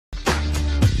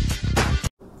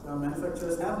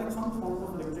manufacturers have like some form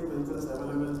of electric vehicles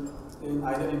available in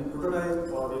either in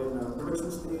prototype or in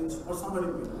production stage or somewhere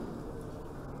in between.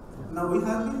 Now we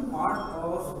have been part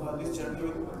of this journey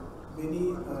with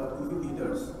many EV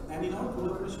leaders, and in our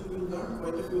collaboration we learned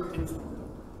quite a few things from them.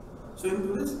 So in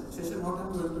today's session, what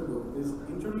I'm going to do is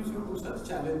introduce you to such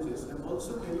challenges and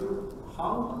also tell you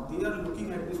how they are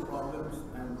looking at these problems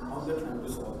and how they're trying to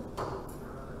solve it.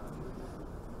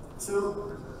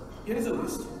 So here is a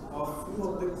list of few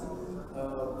of the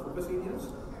focus areas.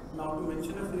 Now to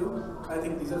mention a few, I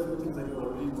think these are few things that you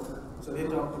already know. So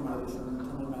range optimization,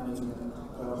 thermal management,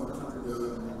 motor control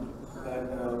development, and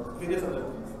various other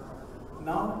things.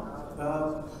 Now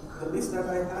the list that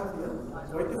I have here,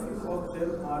 quite a few of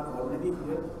them are already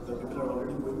here. The people are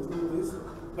already going through this,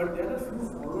 but there are a few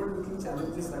forward-looking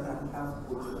challenges that I have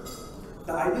put here.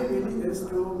 The idea really is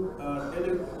to tell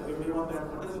everyone that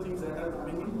what are the things that are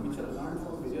coming in, which are learned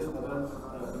from various other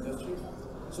industries,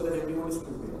 so that everyone is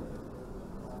prepared.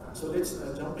 So let's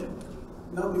jump in.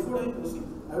 Now, before I proceed,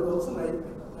 I would also like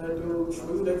to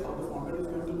show you like how the format is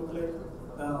going to look like.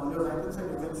 On your right hand side,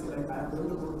 you can see like I am going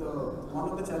to put one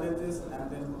of the challenges and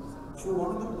then show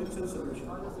one of the potential solutions,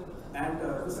 and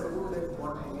to support like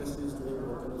what industry is doing,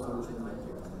 what kind of solution might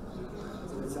be.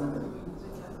 So let's jump in.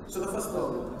 So the first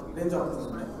problem, range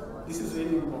optimization. This is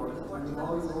really important. And we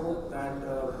all know that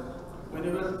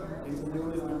whenever anyone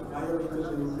is going to buy a vehicle,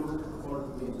 they will look for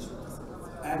range.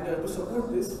 And to support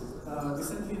this,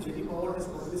 recently JD Power has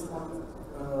published one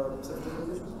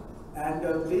certification, and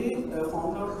they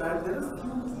found out that there are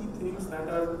few key things that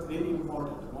are really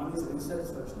important. One is range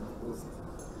satisfaction, of course,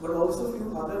 but also few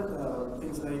other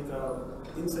things like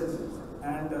incentives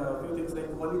and few things like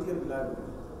quality and reliability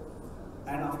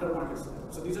and aftermarket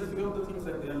support. So these are few of the things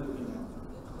that they are looking at.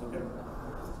 Okay.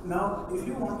 Now, if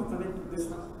you want to connect this,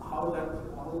 how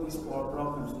these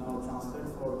problems now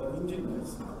translate for the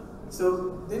engineers.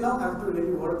 So they now have to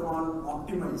really work on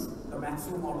optimize the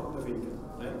maximum out of the vehicle,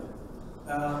 right?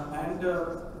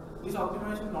 This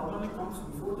optimization not only comes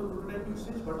before the prototyping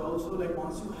stage, but also like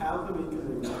once you have the vehicle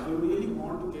ready, you really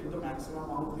want to get the maximum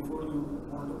out before you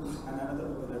want to push another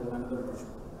prototype or another version.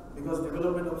 Because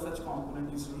development of such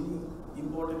component is really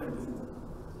important and difficult.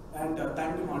 And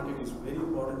time to market is very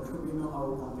important. We know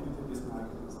how competitive this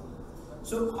market is.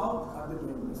 So how are they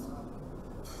doing this?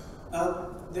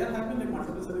 There have been like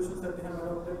multiple solutions that they have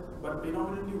adopted, but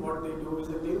predominantly what they do is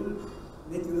that they will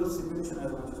make use of simulation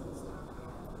as much as possible.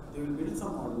 They will build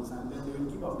some models and then they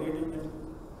will keep updating it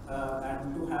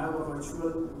and to have a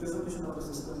virtual representation of the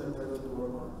system that they are going to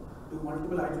work on, do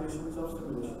multiple iterations of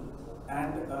simulation,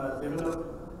 and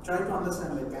try to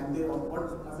understand like what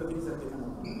are the things that they can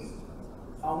optimize.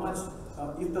 How much,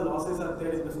 if the losses are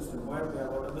there in the system, what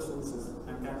are the sources,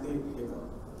 and can they take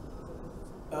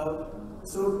up?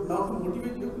 So now to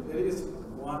motivate you, there is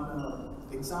one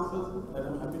example that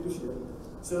I'm happy to share.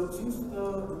 So since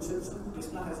the inception,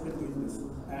 Tesla has been doing this,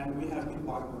 and we have been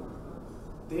partnered.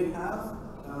 They have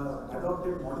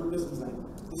adopted module-based design.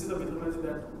 This is a methodology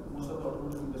that most of the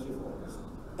automotive industry follows.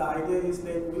 The idea is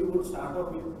like we would start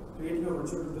off with creating a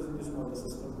virtual representation of the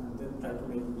system and then try to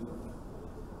make use of it.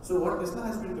 So what Tesla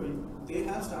has been doing, they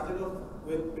have started off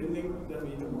with building their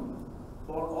vehicle model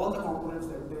for all the components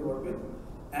that they work with,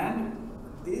 and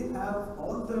they have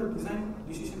all the design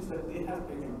decisions that they have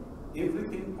taken.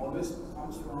 Everything always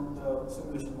comes from the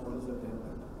simulation models that they have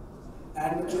built.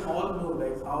 And we all know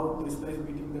like how Tesla is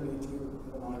beating the range in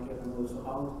the market, and also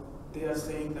how they are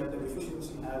saying that the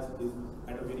efficiency is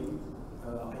at a very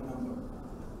high number.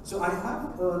 So I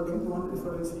have linked one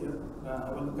reference here.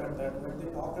 I will look at that. But they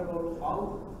talk about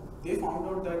how they found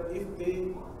out that if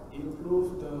they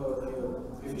improve the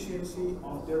efficiency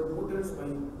of their motors by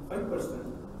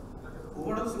 5%,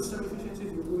 overall system efficiency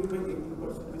is improving by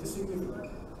 18%, which is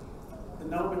significant. And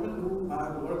now people who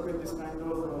work with this kind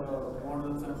of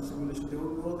models and simulation, they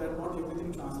would know that not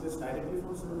everything translates directly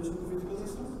from simulation to physical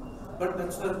systems, but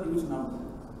that's a huge number.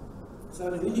 So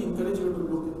I really encourage you to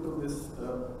look into this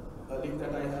link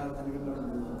that I have, and you will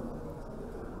learn more.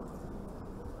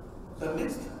 The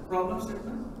next problem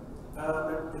statement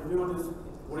that everyone is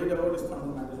worried about is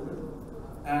thermal management,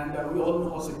 and we all know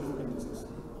how significant this is,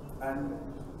 and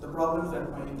the problems that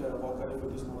might occur if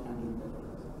it is not handled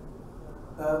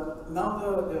properly. Now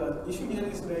the issue here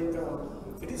is like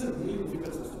it is a really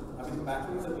difficult system. I mean,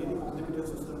 battery is a really complicated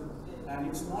system, and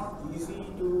it's not easy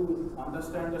to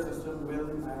understand the system well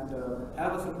and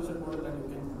have a simulation model that you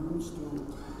can use to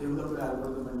develop your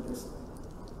algorithm and test.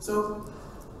 So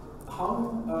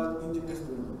how engineers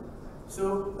doing it?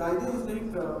 So the idea is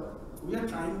like we are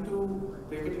trying to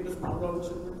break it into small problem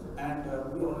statements, and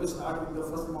we always start with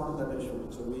the first model that I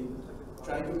showed. So we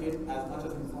try to get as much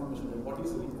as information, like what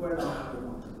is required out of the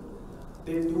content.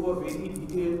 Then do a very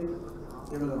detailed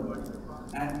development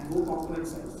and go component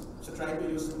size. So try to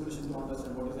use simulation to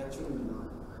understand what is actually needed.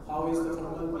 How is the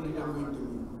thermal behavior going to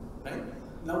be, right?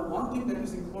 Now, one thing that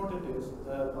is important is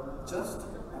just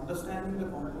understanding the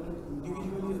component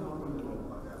individually is not going to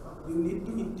help. You need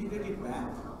to integrate it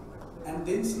back and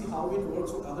then see how it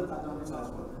works with other components as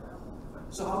well.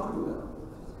 So how to do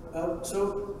that?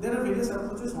 So there are various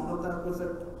approaches. One of the approaches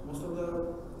that most of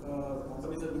the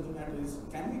companies are looking at is,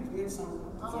 can we create some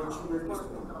virtual test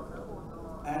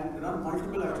and run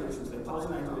multiple iterations, like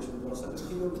 1,000 iterations or certain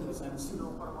kilometers, and see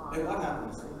like what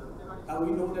happens.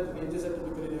 We know that ranges are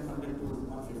typically like 100 to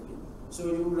 150.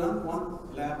 So you run one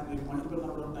lab like multiple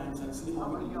number of times and see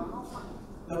how it improves.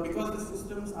 Now, because the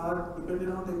systems are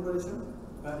dependent on temperature,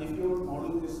 if your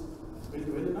model is built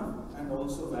well enough and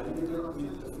also validated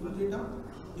with the field data,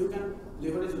 you can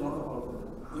leverage a lot of output.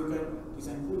 You can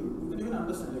design cooling. You can even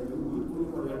understand like, do you need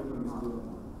cooling or air cooling is good or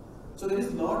not. So there is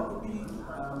a lot to be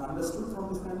understood from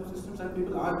this kind of systems, and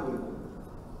people are doing it.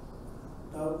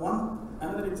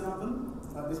 Another example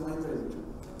is Mahindra.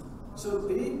 So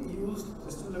they used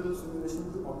system level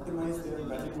simulation to optimize their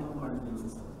battery management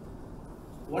system.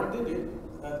 What they did,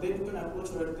 they took an approach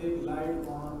where they relied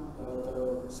on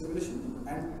the simulation,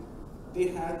 and they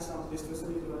had some test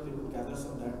facility where they could gather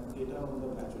some data on the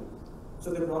battery.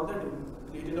 So they brought that in,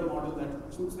 created a model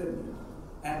that suits their need,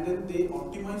 and then they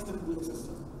optimized the cooling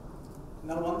system.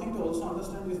 Now, one thing to also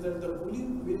understand is that the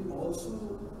cooling will also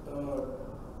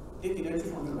take energy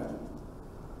from your battery.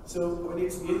 So when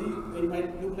it's really, it might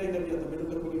look like that, yeah, the better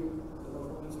the cooling, the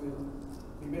performance will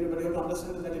be better, but you have to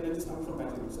understand that energy is coming from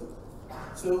battery itself.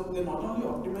 So they not only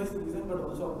optimize the design, but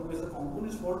also optimize the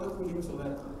components for the cooling so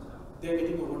that they are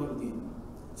getting overall gain.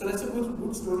 So that's a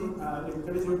good story. I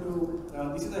encourage you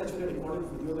to, this is actually a recorded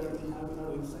video that we have in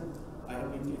our website. I have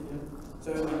linked it here.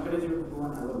 So I encourage you to go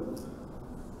and have a look.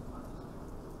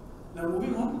 Now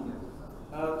moving on,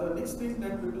 the next thing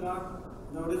that people are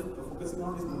nowadays focusing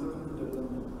on is microcomputer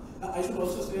development. I should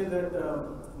also say that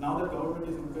now that government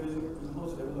is encouraging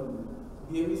in-house development,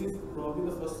 BMEs is probably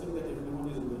the first thing that everyone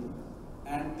is doing,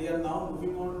 and they are now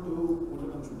moving on to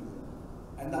motor computing.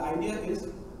 And the idea is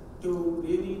to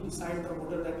really decide the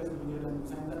motor that is needed and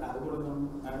design the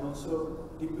algorithm and also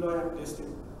deploy and test it,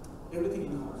 everything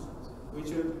in-house,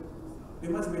 which will be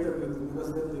much better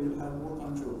because then they will have more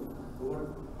control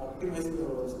over optimizing the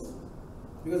overall system.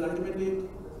 Because ultimately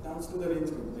it comes to the range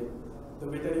game, right? The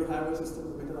better you have your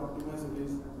system, the better optimized it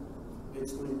is,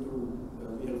 it's going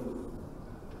to be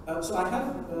helpful. So I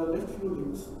have left few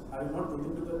links. I will not go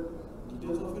into the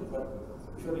details of it, but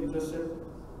if you are interested,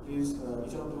 please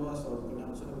reach out to us or you can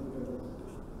answer the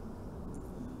presentation.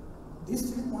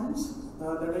 These 3 points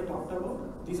that I talked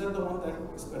about, these are the ones that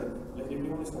is correct, like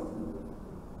everyone is talking about.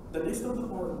 The next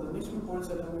few points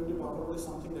that I'm going to talk about is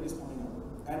something that is coming up,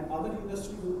 and other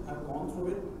industries who have gone through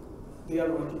it, they are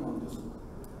working on this.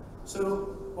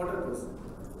 So what are those?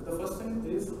 The first thing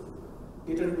is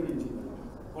data-driven engineering.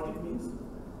 What it means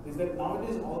is that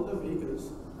nowadays all the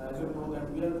vehicles, as you know, that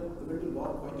we are able to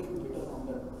log quite a few data from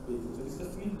that vehicle. So this is the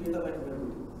field data that we are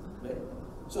getting, right?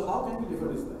 So how can we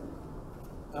leverage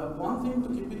that? One thing to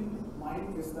keep in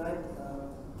mind is that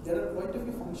there are quite a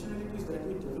few functionalities that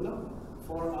we develop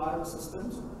for our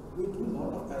systems. We do a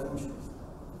lot of assumptions,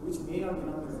 which may or may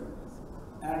not be correct.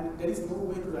 And there is no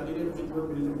way to validate when you are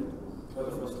building it for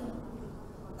the first time.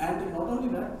 And not only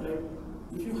that, like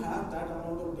if you have that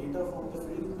amount of data from the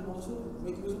field, you can also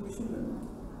make use of machine learning,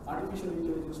 artificial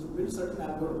intelligence to build certain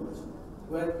algorithms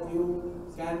where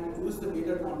you can use the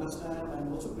data to understand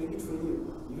and also predict failure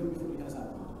even before it has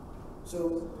happened.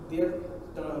 So they are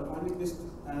calling this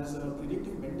as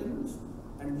predictive maintenance,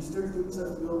 and digital twins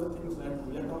are a few of the things that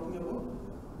we are talking about.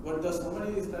 But the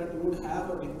summary is that you would have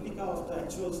a replica of the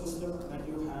actual system that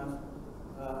you have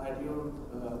at your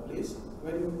place,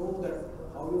 where you know that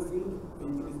how your field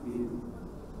vehicle is behaving.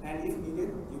 And if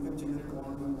needed, you can generate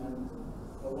warning and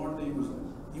warn the user,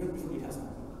 even before it has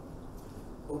happened.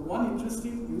 But one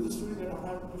interesting user story that I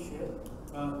have to share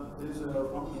is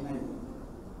from NIU.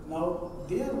 Now,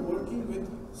 they are working with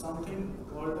something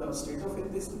called state of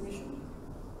health estimation.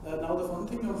 Now, the fun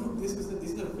thing about this is that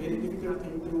this is a very difficult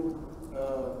thing to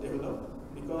develop,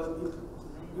 because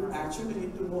you actually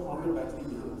need to know how your battery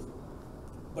behaves.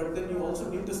 But then you also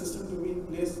need the system to be in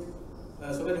place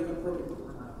so that you can protect it.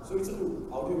 So it's a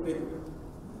loop. How do you break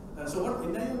it? So what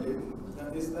NIU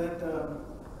did is that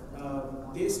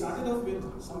they started off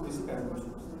with some basic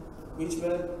assumptions, which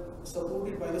were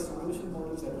supported by the simulation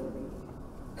models that were built.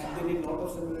 And they did a lot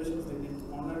of simulations. They did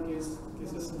corner cases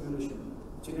simulation,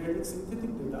 generated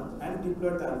synthetic data, and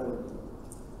deployed the algorithm.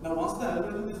 Now, once the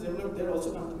algorithm is developed, they're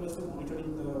also continuously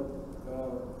monitoring the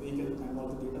vehicle and all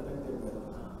the data that they gather.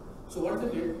 So what they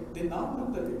did, they now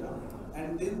took the data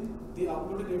and then they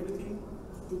uploaded everything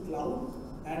to cloud,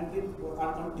 and they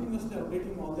are continuously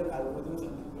updating all their algorithms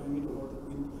and deploying it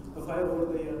with 5 over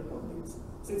the year updates.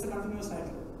 So it's a continuous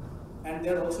cycle. And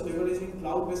they're also leveraging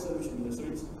cloud-based solution here. So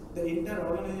it's the entire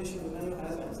organization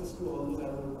has access to all those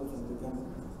algorithms, and they can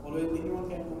always, anyone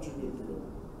can contribute to it.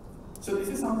 So this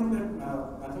is something that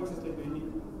Mathworks is like really,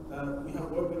 we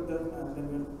have worked with them, and then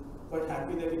we're quite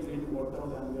happy that it really worked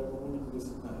out, and we are promoting this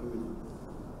heavily.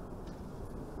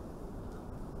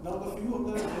 Now the few of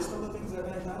the rest of the things that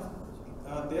I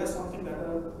have, they are something that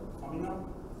are coming up,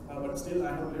 but still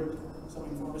I have left some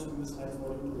information in this slide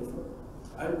for you to refer.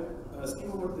 I'll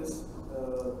skim over this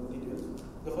details.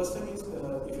 The first thing is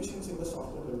efficiency in the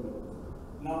software development.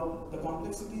 Now, the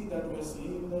complexity that we are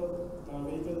seeing in the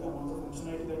vehicle, the amount of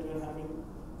functionality that we are having,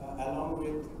 along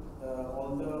with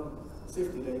all the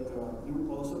safety, like you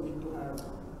also need to have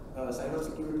cyber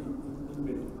security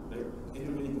inbuilt, right, in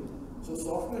your vehicle. So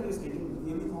software is getting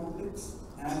really complex,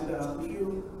 and if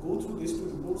you go through these two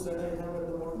reports that I have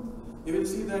at the bottom, you will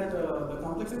see that the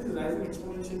complexity is rising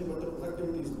exponentially, but the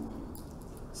productivity is not.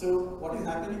 So what is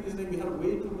happening is that we have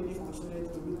way too many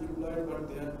functionalities to be deployed, but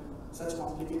they are such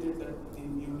complicated that you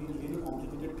need really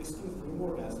complicated testing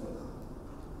framework as well.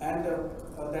 And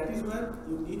that is where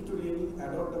you need to really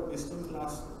adopt a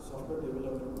best-in-class software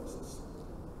development process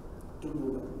to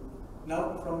do that.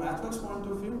 Now, from Mathworks point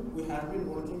of view, we have been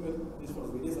working with this for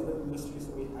various other industries,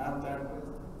 so we have that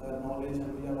knowledge,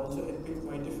 and we are also helping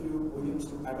quite a few OEMs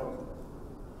to adopt that.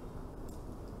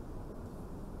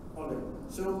 Alright,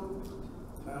 so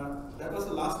that was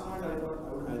the last point I thought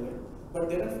I would highlight. But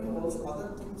there are few also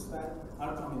other things that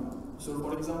are coming up. So,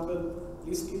 for example,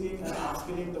 reskilling and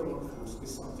upskilling the workforce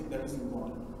is something that is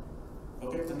important.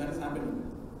 Okay, and that is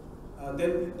happening.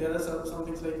 Then there are some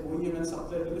things like OEM and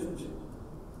supplier relationship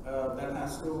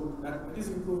that is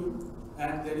improving,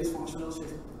 and there is functional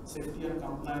safety and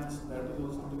compliance that is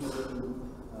also something that we can do.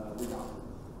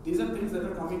 These are things that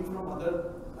are coming from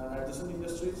other adjacent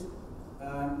industries,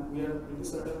 and we are pretty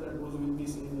certain that those will be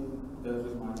seen in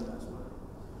the market as well.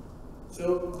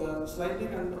 So the slide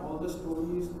deck and all the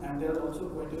stories, and there are also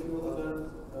quite a few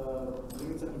other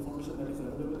links and information that is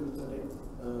available in the deck,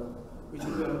 which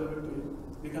will be available to you.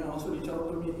 You can also reach out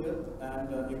to me here,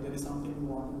 and if there is something you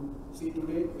want to see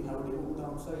today, we have a demo booth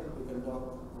outside. We can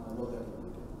talk about that in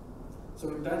detail. So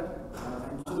with that,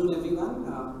 thank you. Good afternoon, everyone.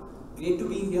 Great to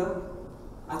be here.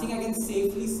 I think I can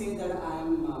safely say that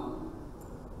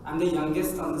I'm the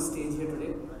youngest on the stage here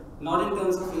today. Not in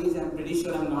terms of age, I'm pretty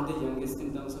sure I'm not the youngest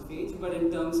in terms of age, but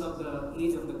in terms of the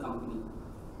age of the company.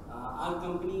 Our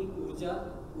company,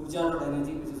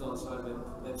 Urja.energy, which is also our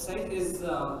website, is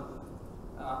about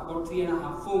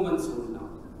 4 months old now.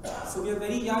 So we are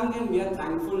very young, and we are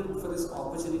thankful for this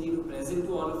opportunity to present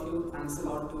to all of you. Thanks a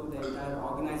lot to the entire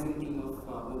organizing team of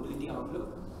Mobility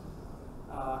Outlook.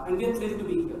 And we are thrilled to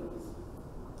be here.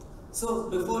 So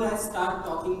before I start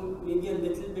talking, maybe a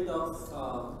little bit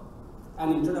of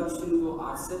an introduction to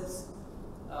ourselves.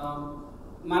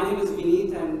 My name is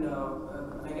Vineet, and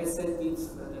like I said,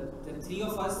 the three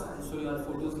of us, I'll show you our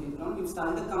photos later on, we've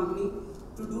started a company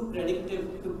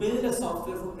to build a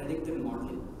software for predictive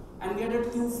modeling. And we had a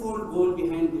twofold goal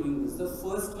behind doing this. The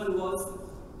first one was,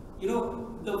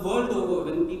 the world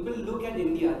over, when people look at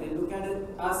India, they look at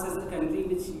us as a country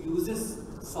which uses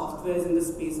softwares in the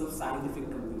space of scientific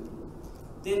computing.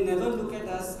 They never look at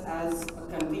us as a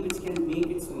country which can make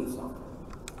its own software.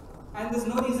 And there's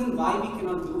no reason why we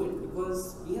cannot do it,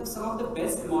 because we have some of the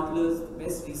best modelers, the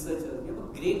best researchers, we have a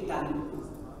great talent pool.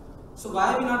 So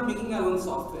why are we not making our own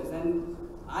softwares? And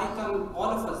all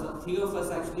of us, the three of us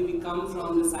actually, we come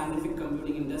from the scientific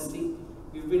computing industry.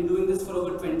 We've been doing this for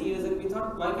over 20 years, and we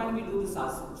thought, why can't we do this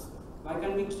ourselves? Why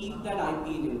can't we keep that IP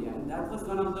in India? And that was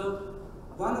one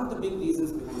of the big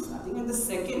reasons behind starting. And the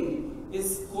second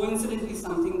is coincidentally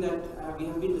something that we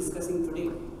have been discussing today.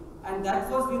 And that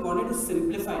was, we wanted to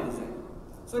simplify design.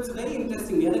 So it's very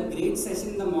interesting. We had a great session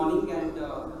in the morning, and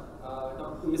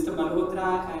Mr.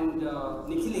 Malhotra and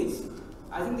Nikhilesh,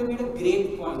 I think they made a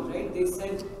great point, right? They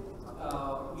said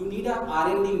you need a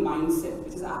R&D mindset,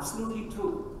 which is absolutely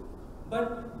true.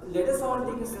 But let us all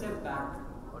take a step back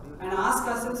and ask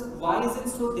ourselves, why is it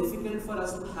so difficult for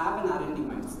us to have an R&D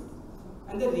mindset?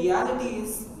 And the reality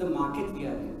is the market we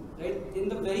are in, right? In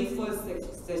the very first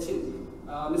session,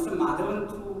 Mr. Madhavan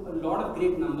threw a lot of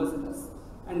great numbers at us.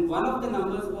 And one of the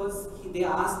numbers was, they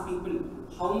asked people,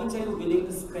 how much are you willing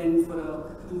to spend for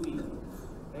a two-wheeler,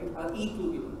 right? An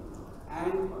e-two-wheeler.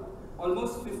 And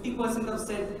almost 50% of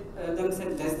them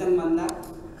said less than 1 lakh,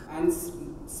 and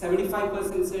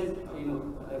 75% said,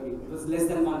 it was less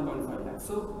than 1.5 lakh.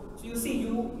 So you see,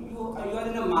 you are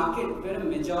in a market where a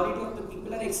majority of the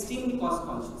people are extremely cost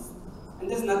conscious, and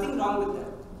there's nothing wrong with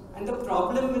that. And the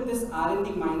problem with this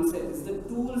R&D mindset is the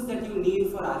tools that you need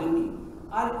for R&D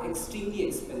are extremely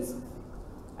expensive.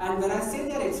 And when I say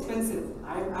they're expensive,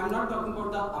 I'm not talking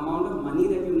about the amount of money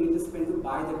that you need to spend to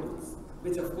buy the tools,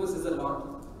 which of course is a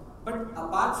lot. But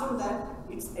apart from that,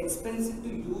 it's expensive to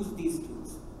use these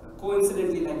tools.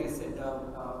 Coincidentally, like I said,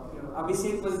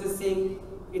 Abhishek was just saying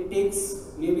it takes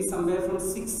maybe somewhere from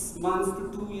 6 months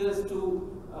to 2 years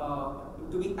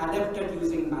to be adept at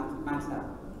using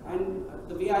MATLAB. And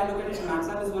the way I look at it,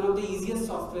 MATLAB is one of the easiest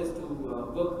softwares to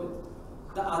work with.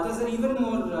 The others are even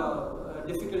more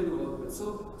difficult to work with.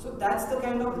 So that's the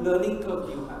kind of learning curve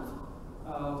you have.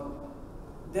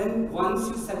 Then once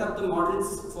you set up the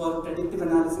models for predictive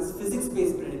analysis,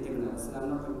 physics-based predictive analysis, I'm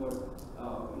not talking about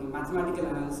mathematical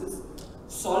analysis,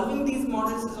 solving these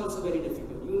models is also very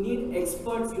difficult. You need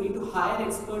experts, you need to hire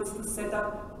experts to set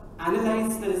up,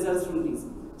 analyze the results from these.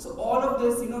 So all of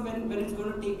this, when it's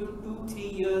going to take you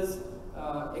 2-3 years,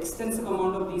 extensive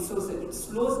amount of resources, it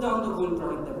slows down the whole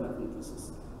product development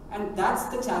process. And that's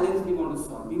the challenge we want to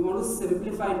solve. We want to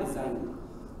simplify design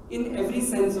in every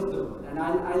sense of the word. And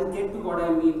I'll get to what I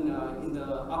mean in the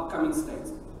upcoming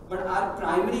slides. But our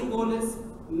primary goal is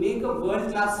make a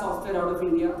world-class software out of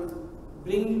India,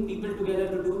 bring people together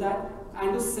to do that,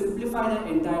 and to simplify the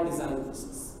entire design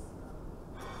process.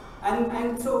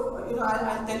 And so,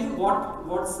 I'll tell you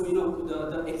what's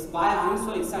why I'm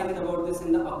so excited about this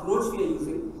and the approach we are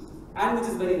using, and which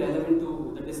is very relevant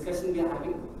to the discussion we are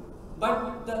having.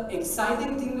 But the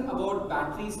exciting thing about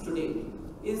batteries today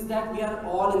is that we are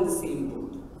all in the same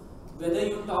boat. Whether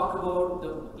you talk about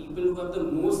the people who have the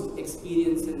most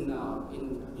experience in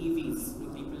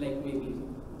EVs, people like maybe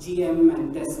GM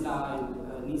and Tesla and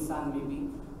Nissan maybe,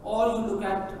 or you look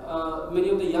at many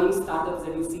of the young startups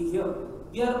that you see here,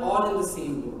 we are all in the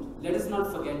same boat. Let us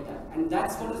not forget that. And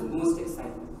that's what is most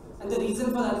exciting. And the reason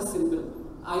for that is simple.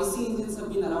 IC engines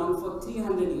have been around for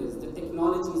 300 years. The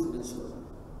technology is mature.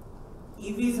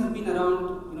 EVs have been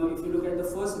around, if you look at the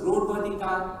first roadworthy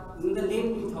car in the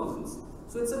late 2000s.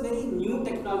 So it's a very new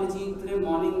technology. Today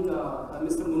morning,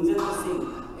 Mr. Munjal was saying,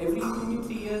 every 2 to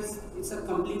 3 years, it's a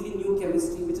completely new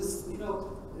chemistry, which is,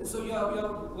 so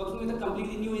you're working with a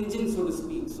completely new engine, so to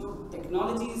speak. So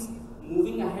technology is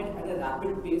moving ahead at a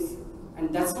rapid pace,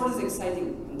 and that's what is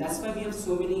exciting. And that's why we have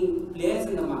so many players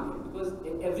in the market, because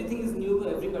everything is new to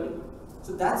everybody.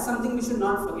 So that's something we should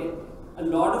not forget. A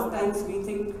lot of times we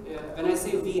think, when I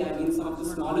say we, I mean some of the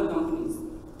smaller companies,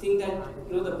 think that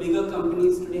the bigger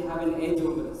companies today have an edge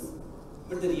over us.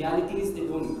 But the reality is they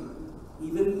don't.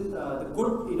 Even the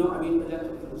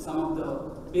good, some of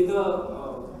the bigger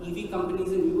EV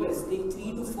companies in US take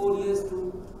 3 to 4 years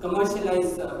to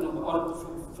commercialize, or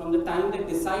from the time they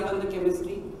decide on the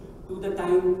chemistry to the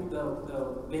time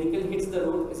the vehicle hits the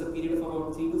road is a period of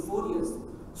about 3 to 4 years.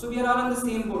 So we are all on the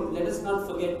same boat. Let us not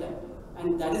forget that.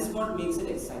 And that is what makes it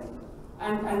exciting.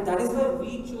 And that is why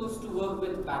we chose to work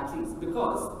with batteries,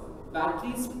 because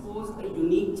batteries pose a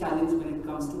unique challenge when it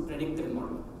comes to predictive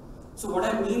modeling. So what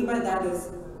I mean by that is,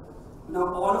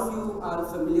 now all of you are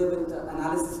familiar with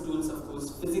analysis tools, of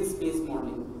course, physics-based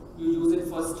modeling. You use it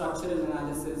for structural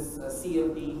analysis,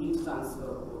 CFD, heat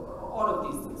transfer, all of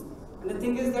these things. And the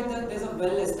thing is that there's a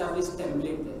well-established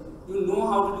template there. You know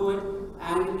how to do it,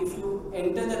 and if you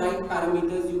enter the right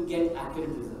parameters, you get accurate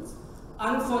results.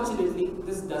 Unfortunately,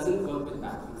 this doesn't work with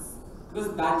batteries, because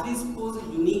batteries pose a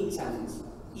unique challenge.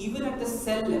 Even at the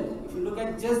cell level, if you look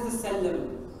at just the cell level,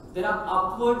 there are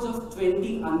upwards of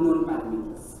 20 unknown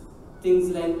parameters. Things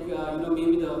like,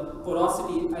 maybe the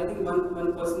porosity. I think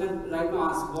one person right now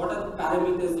asked, what are the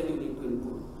parameters that you need to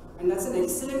input? And that's an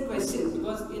excellent question,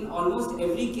 because in almost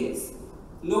every case,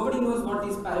 nobody knows what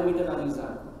these parameter values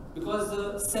are, because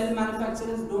the cell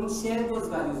manufacturers don't share those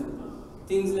values with you.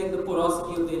 Things like the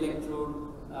porosity of the electrode,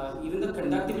 even the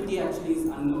conductivity actually is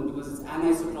unknown because it's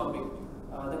anisotropic.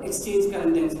 The exchange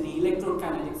current density,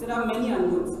 electrokinetics, there are many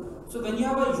unknowns. So when you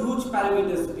have a huge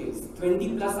parameter space,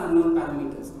 20 plus unknown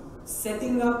parameters,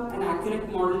 setting up an accurate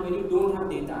model when you don't have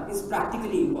data is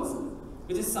practically impossible,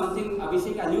 which is something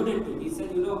Abhishek alluded to. He said,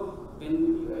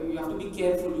 when you have to be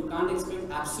careful, you can't expect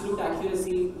absolute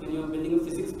accuracy when you're building a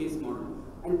physics-based model.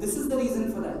 And this is the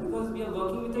reason for that, because we are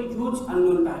working with a huge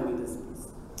unknown parameter space.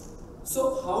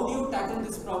 So how do you tackle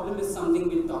this problem is something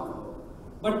we'll talk about.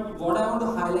 But what I want to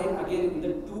highlight again in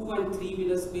the 2 and 3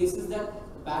 wheeler space is that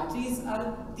batteries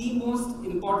are the most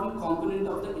important component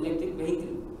of the electric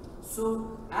vehicle.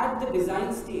 So at the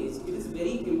design stage, it is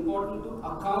very important to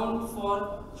account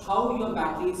for how your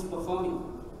battery is performing.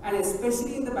 And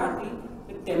especially in the battery,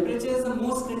 the temperature is the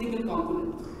most critical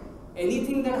component.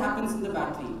 Anything that happens in the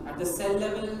battery, at the cell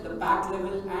level, the pack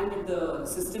level, and at the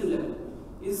system level,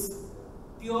 is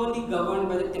purely governed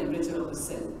by the temperature of the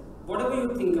cell. Whatever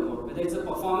you think about, whether it's the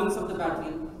performance of the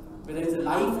battery, whether it's the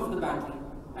life of the battery,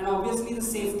 and obviously the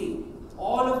safety,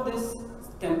 all of this,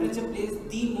 temperature plays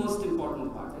the most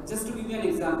important part. Just to give you an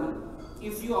example,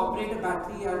 if you operate a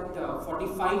battery at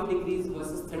 45 degrees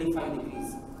versus 35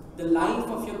 degrees, the life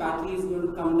of your battery is going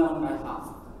to come down by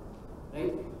half,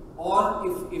 right? Or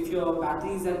if your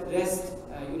battery is at rest,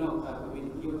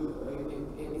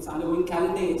 it's undergoing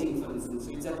calendar aging, for instance,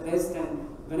 so it's at rest, and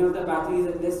whenever the battery is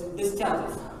at rest,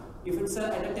 discharges. If it's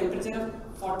at a temperature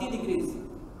of 40 degrees,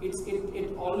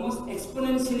 it almost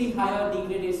exponentially higher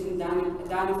degradation than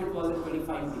if it was at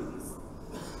 25 degrees.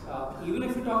 Even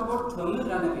if you talk about thermal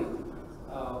runaway,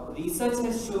 research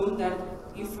has shown that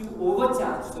if you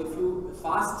overcharge, so if you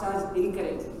fast charge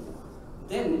incorrectly,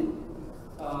 then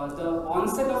the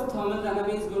onset of thermal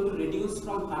runaway is going to reduce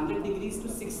from 100 degrees to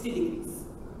 60 degrees.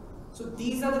 So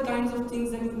these are the kinds of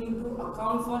things that you need to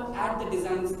account for at the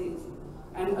design stage.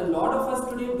 And a lot of us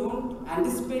today don't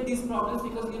anticipate these problems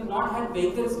because we have not had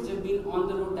vehicles which have been on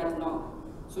the road that long.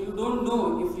 So you don't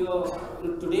know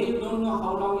if today you don't know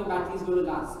how long your battery is going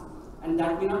to last. And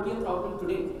that may not be a problem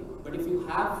today. But if you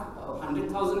have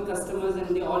 100,000 customers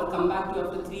and they all come back to you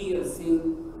after 3 years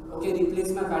saying, okay,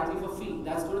 replace my battery for free,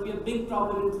 that's going to be a big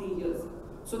problem in 3 years.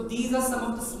 So these are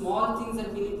some of the small things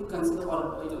that we need to consider,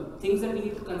 or things that we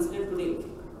need to consider today,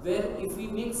 where if we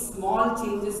make small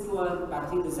changes to our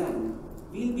battery design,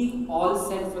 we'll be all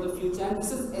set for the future. And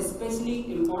this is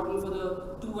especially important for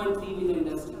the 2 and 3 wheeler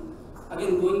industry.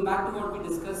 Again, going back to what we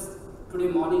discussed today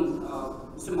morning,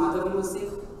 Mr. Madhavan was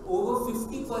saying, over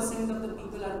 50% of the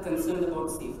people are concerned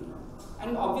about safety.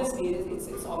 And obviously,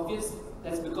 it's obvious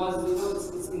that's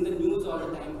because it's in the news all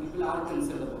the time, people are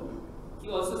concerned about it. He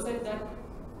also said that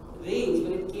range,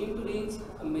 when it came to range,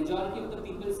 a majority of the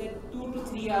people said 2 to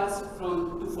 3 hours to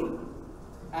full.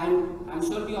 And I'm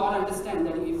sure we all understand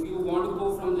that if you want to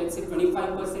go from, let's say,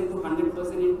 25% to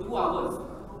 100% in 2 hours,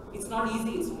 it's not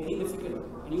easy, it's very difficult.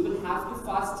 And you will have to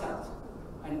fast charge.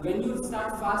 And when you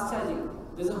start fast charging,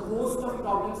 there's a host of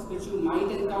problems which you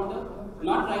might encounter,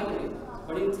 not right away,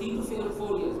 but in 3 to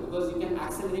 4 years, because you can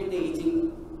accelerate the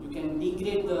aging, you can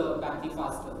degrade the battery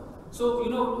faster. So,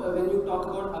 when you talk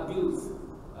about abuse,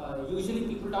 usually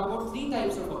people talk about 3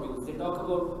 types of abuse. They talk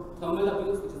about thermal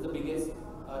abuse, which is the biggest,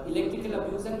 electrical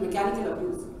abuse, and mechanical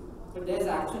abuse. But there's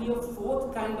actually a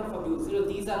 4th kind of abuse.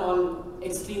 These are all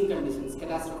extreme conditions,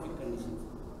 catastrophic conditions.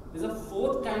 There's a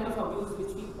 4th kind of abuse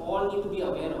which we all need to be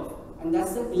aware of, and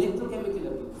that's the electrochemical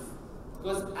abuse.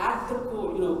 Because at the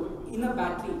core, in a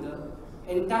battery, the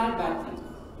entire battery,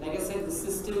 like I said, the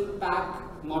system,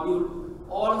 pack, module,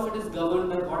 all of it is governed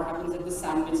by what happens at the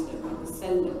sandwich level, at the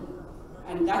cell level.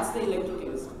 And that's the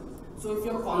electrochemistry. So if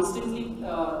you're constantly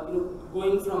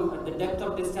going from the depth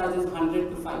of discharge is 100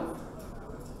 to 5,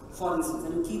 for instance,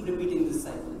 and you keep repeating this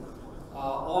cycle,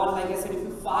 or like I said, if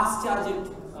you fast charge it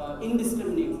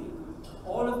indiscriminately,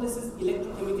 all of this is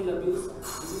electrochemical abuse,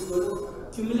 which is going to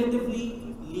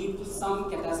cumulatively lead to some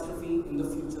catastrophe in the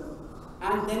future.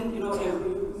 And then,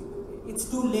 it's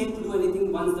too late to do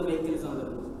anything once the vehicle is on the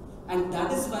road. And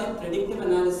that is why predictive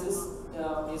analysis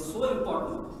is so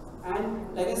important.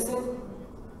 And like I said,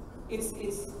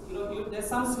 there's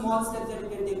some small steps that you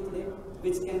can take today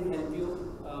which can help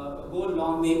you go a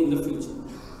long way in the future.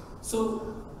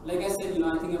 So, like I said,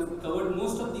 I think I've covered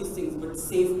most of these things, but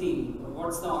safety,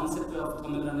 what's the onset of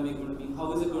thermal runaway going to be?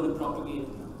 How is it going to propagate?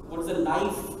 What's the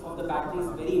life of the battery is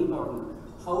very important.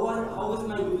 How is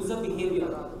my user behavior?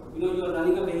 You're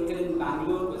running a vehicle in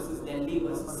Bangalore versus Delhi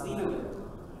versus Srinagar.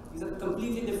 These are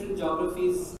completely different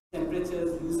geographies,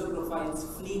 temperatures, user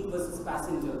profiles, fleet versus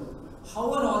passenger.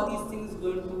 How are all these things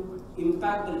going to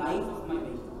impact the life of my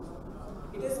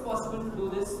vehicle? It is possible to do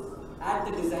this at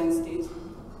the design stage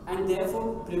and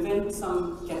therefore prevent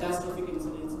some catastrophic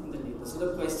incidents in the later. So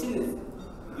the question is,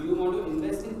 do you want to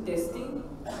invest in testing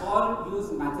or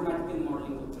use mathematical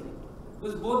modeling to predict?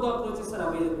 Because both the approaches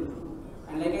are available.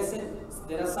 And like I said,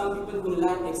 there are some people who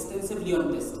rely extensively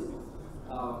on testing.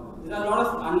 There are a lot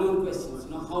of unknown questions.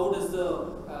 How does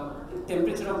the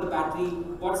temperature of the battery,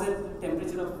 what's the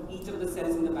temperature of each of the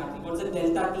cells in the battery, what's the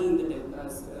delta T in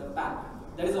the pack?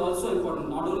 That is also important.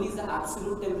 Not only is the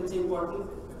absolute temperature important,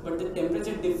 but the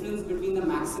temperature difference between the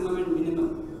maximum and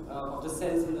minimum of the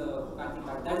cells in the battery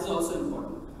pack, that is also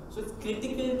important. So it's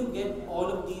critical to get all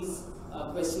of these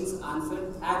questions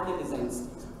answered at the design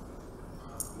stage.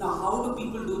 Now, how do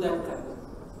people do that currently?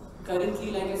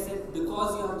 Currently, like I said,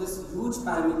 because you have this huge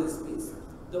parameter space,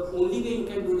 The only way you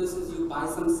can do this is you buy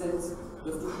some cells,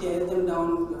 you have to tear them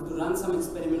down, you have to run some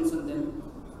experiments on them,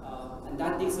 and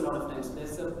that takes a lot of time. So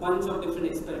there's a bunch of different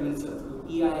experiments you have to do,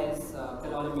 EIS,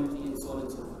 calorimetry, and so on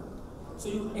and so forth. So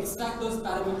you extract those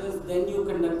parameters, then you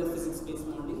conduct the physics-based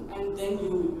modeling, and then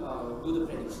you do the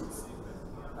predictions.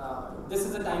 This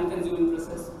is a time-consuming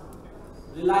process.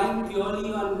 Relying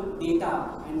purely on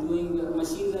data and doing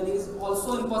machine learning is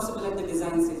also impossible at the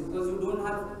design stage, because you don't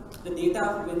have the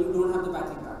data when you don't have the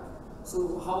battery pack.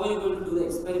 So how are you going to do the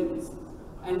experiments?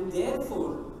 And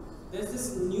therefore, there's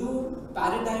this new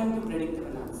paradigm to predictive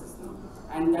analysis now,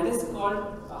 and that is called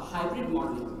hybrid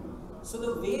modeling. So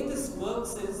the way this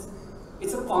works is,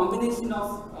 it's a combination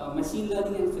of machine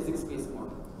learning and physics-based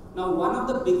modeling. Now, one of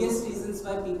the biggest reasons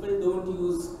why people don't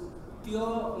use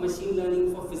pure machine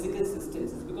learning for physical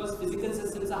systems is because physical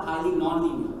systems are highly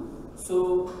non-linear.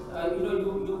 So,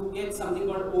 you get something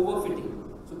called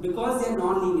overfitting. So, because they are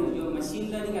non-linear, your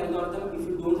machine learning algorithm, if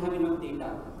you don't have enough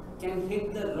data, can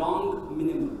hit the wrong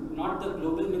minimum, not the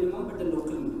global minimum, but the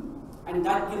local minimum. And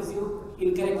that gives you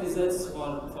incorrect results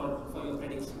for your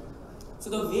prediction. So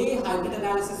the way hybrid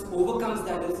analysis overcomes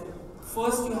that is,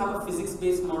 first you have a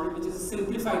physics-based model, which is a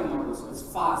simplified model, so it's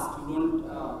fast. You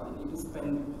don't need to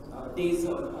spend days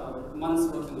or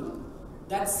months working on it.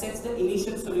 That sets the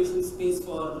initial solution space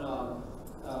for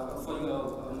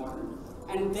your model.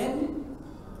 And then,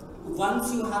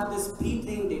 once you have this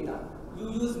pre-trained data, you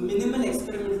use minimal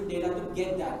experimental data to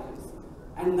get the accuracy.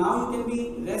 And now you can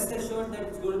be rest assured that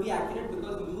it's going to be accurate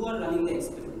because you are running the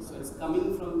experiment. So it's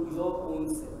coming from your own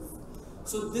cells.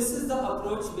 So this is the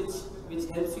approach which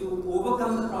helps you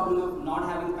overcome the problem of not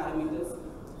having parameters,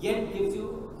 yet gives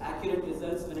you accurate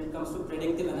results when it comes to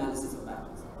predictive analysis of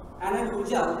patterns. And at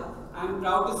Urja, I'm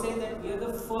proud to say that we are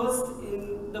the first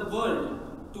in the world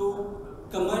to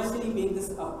commercially make this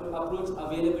approach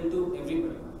available to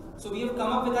everybody. So we have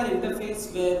come up with our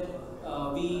interface where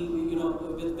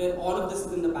where all of this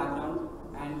is in the background,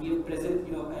 and we have present,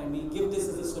 and we give this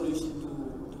as a solution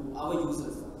to our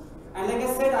users. And like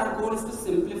I said, our goal is to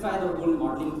simplify the whole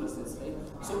modeling process, right?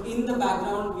 So in the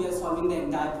background, we are solving the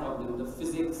entire problem, the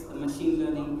physics, the machine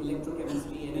learning,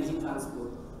 electrochemistry, energy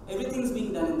transport. Everything's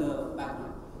being done in the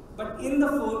background. But in the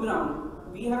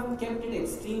foreground, we have kept it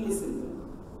extremely simple.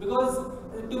 Because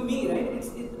to me, right,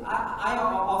 I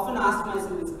often ask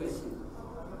myself this question.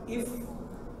 If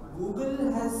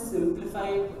Google has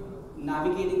simplified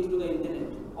navigating through the internet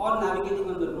or navigating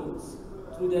on the roads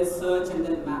through their search and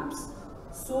their maps,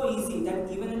 so easy that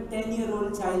even a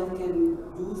 10-year-old child can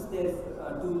use their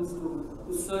tools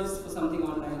to search for something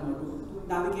online or to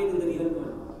navigate in the real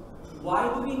world.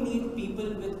 Why do we need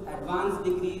people with advanced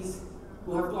degrees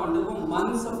who have to undergo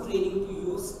months of training to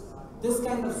use this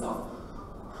kind of software?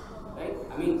 Right?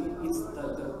 I mean,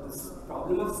 this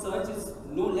problem of search is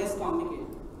no less complicated.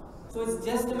 So it's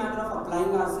just a matter of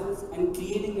applying ourselves and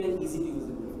creating an easy to use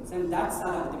interface. And that's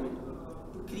our ultimate goal.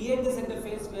 To create this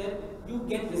interface where you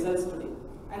get results today.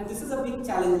 And this is a big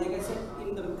challenge. Like I said,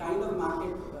 in the kind of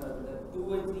market, the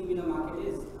 2 and 3 winner market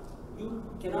is, you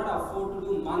cannot afford to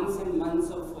do months and months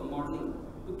of modeling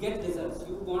to get results.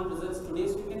 You want results today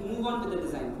so you can move on with the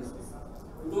design process.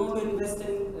 You don't want to invest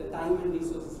in time and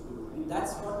resources to do. And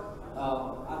that's what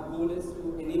our goal is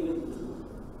to enable you to do.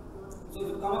 So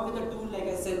we've come up with a tool, like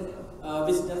I said,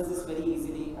 which does this very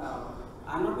easily.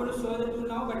 I'm not going to show you the tool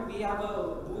now, but we have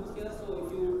a booth here,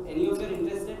 so if any of you are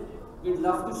interested, we'd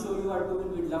love to show you our tool,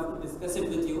 we'd love to discuss it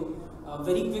with you.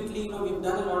 Very quickly, we've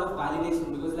done a lot of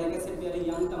validation, because like I said, we are a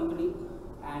young company,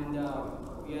 and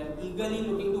we are eagerly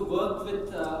looking to work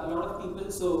with a lot of people.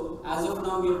 So as of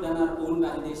now, we have done our own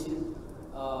validation,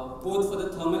 both for the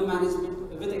thermal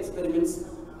management with experiments,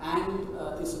 and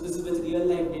so this is with real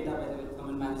life data, by the way,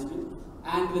 thermal management,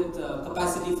 and with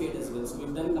capacity fade as well. So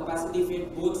we've done capacity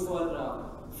fade both for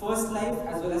first life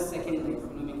as well as second life.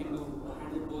 We can handle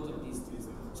both of these things.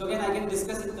 So again, I can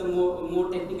discuss it the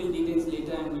more technical details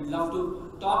later, and we'd love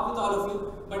to talk with all of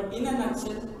you. But in a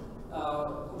nutshell,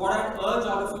 what I'd urge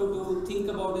all of you to think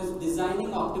about is designing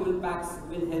optimal packs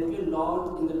will help you a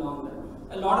lot in the long run.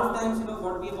 A lot of times,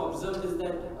 what we have observed is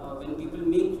that when people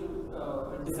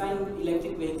design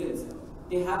electric vehicles,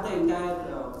 they have the entire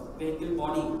vehicle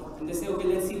body, and they say, okay,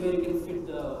 let's see where you can fit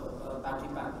the battery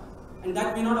pack. And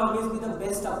that may not always be the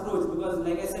best approach, because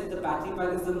like I said, the battery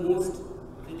pack is the most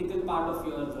critical part of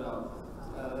your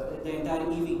the entire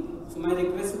EV. So my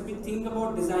request would be, think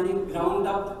about designing ground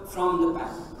up from the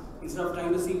pack, instead of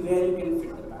trying to see where you can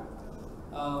fit the pack.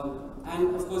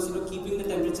 And of course, keeping the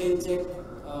temperature in check,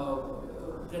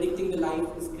 predicting the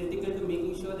life is critical to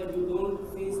making sure that you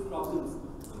don't face problems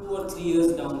 2 or 3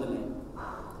 years down the line.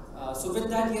 So with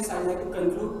that, yes, I'd like to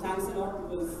conclude. Thanks a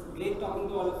lot. It was great talking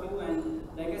to all of you, and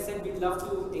like I said, we'd love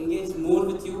to engage more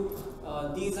with you.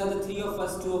 These are the three of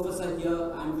us, two of us are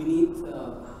here, and beneath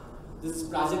this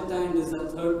Prajakta and is our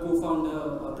third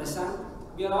co-founder, Prashant.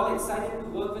 We are all excited to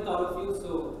work with all of you,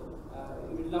 so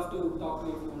we'd love to talk to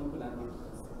you if you want to collaborate with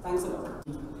us. Thanks a lot.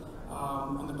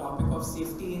 On the topic of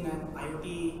safety in an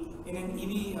IoT, in an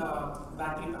EV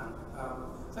battery pack.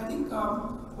 So I think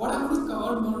what I'm going to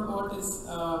cover more about is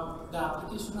the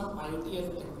application of IoT as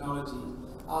a technology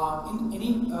in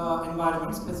any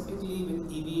environment, specifically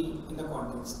with EV in the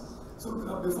context. So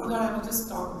before that, I will just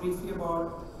talk briefly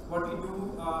about what we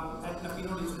do at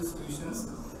Napino Digital Solutions.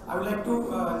 I would like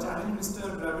to challenge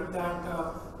Mr. Dravid that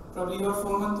probably you're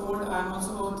 4-month-old, I am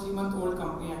also a 3-month-old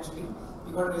company actually.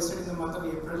 We got registered in the month of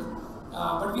April.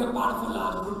 But we are part of a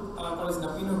large group called as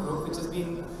Napino Group, which has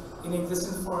been in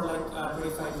existence for like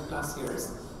 25 plus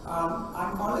years.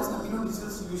 I'm called as Napino Digital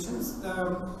Solutions.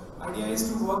 The idea is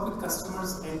to work with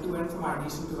customers end-to-end from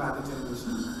ideation to value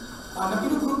generation.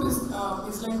 Napino Group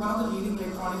is like one of the leading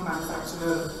electronic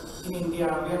manufacturers in India.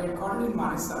 We are headquartered in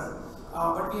Manesar,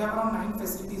 but we have around 9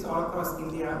 facilities all across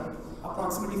India,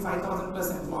 approximately 5,000 plus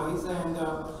employees, and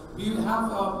we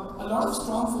have a lot of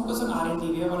strong focus on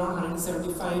R&D. We have around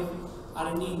 175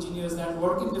 R&D engineers that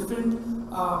work in different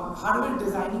hardware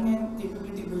designing and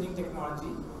capability building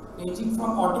technology, ranging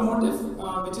from automotive,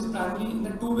 which is primarily in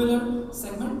the two-wheeler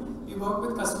segment. We work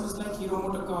with customers like Hero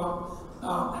MotoCorp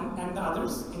and the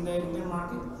others in the Indian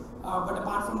market. But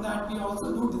apart from that, we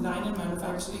also do design and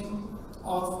manufacturing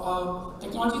of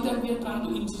technology that we are trying to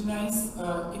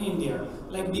indigenize in India,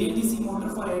 like BLDC motor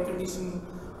for air conditioning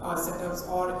setups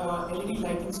or LED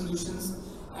lighting solutions.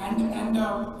 And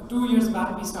 2 years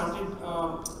back, we started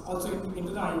also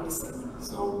into the IoT segment.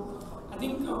 So I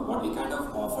think what we kind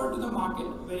of offer to the market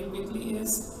very quickly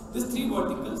is these 3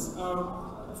 verticals.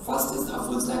 First is the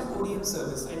full stack ODM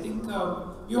service. I think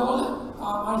you all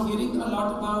are hearing a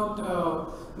lot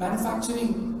about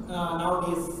manufacturing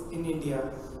nowadays in India,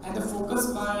 and the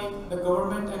focus by the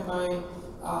government and by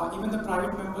even the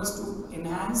private members to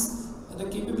enhance the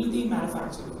capability in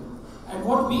manufacturing. And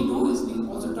what we do is we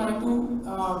also try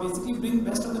to basically bring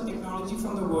best of the technology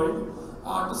from the world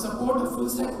to support a full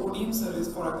stack ODM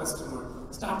service for our customer,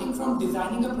 starting from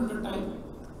designing a prototype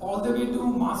all the way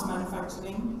to mass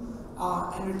manufacturing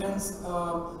and returns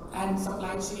and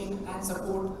supply chain and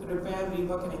support, repair,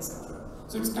 rework, and etc.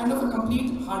 So it's kind of a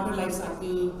complete hardware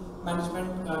lifecycle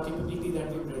management capability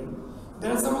that we bring.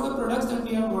 There are some of the products that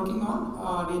we are working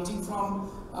on, ranging from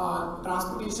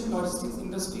transportation, logistics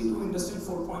industry to Industry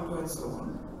 4.0 and so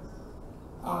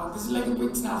on. This is like a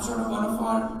quick snapshot of one of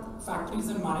our factories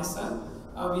in Manesar.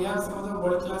 We have some of the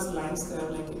world-class lines there,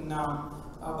 like in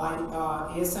by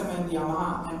ASM and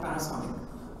Yamaha and Panasonic,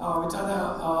 which are the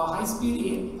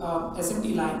high-speed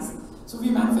SMT lines. So we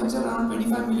manufacture around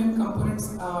 25 million components,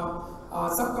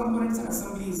 sub-components and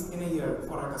assemblies in a year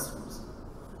for our customers.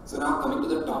 So now coming to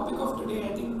the topic of today,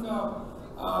 I think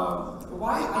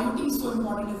why IoT is so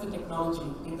important as a technology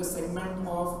in the segment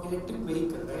of electric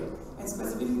vehicle, right? And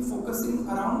specifically focusing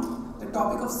around the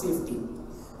topic of safety.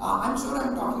 I'm sure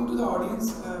I'm talking to the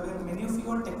audience where many of you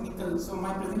are technical, so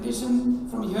my presentation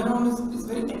from here on is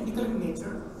very technical in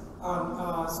nature.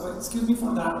 So excuse me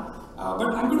for that.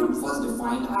 But I'm going to first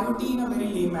define IoT in a very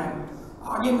layman.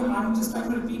 Again, I'm just trying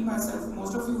to repeat myself.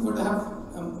 Most of you would have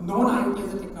known IoT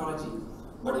as a technology.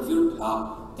 But if you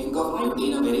think of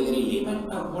IoT in a very, very layman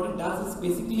term, what it does is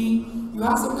basically you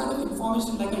have some kind of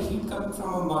information like a heat coming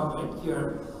from a mug right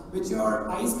here, which your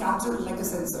eyes capture like a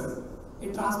sensor.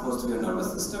 It transports through your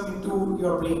nervous system into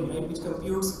your brain, right, which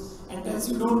computes and tells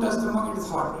you don't touch the mug, it is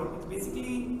hot, right? It's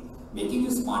basically making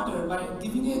you smarter by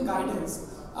giving you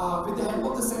guidance with the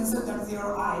help of the sensor that is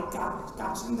your eye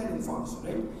capturing that information,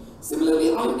 right? Similarly,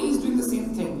 IoT is doing the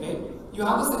same thing, right? You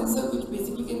have a sensor which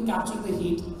basically can capture the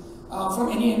heat from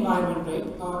any environment,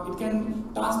 right? It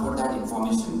can transport that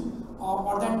information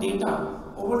or that data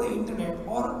over the internet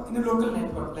or in a local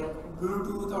network like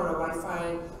Bluetooth or a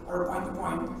Wi-Fi or a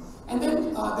point-to-point. And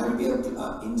then there will be an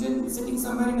engine sitting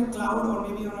somewhere in a cloud or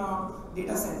maybe on a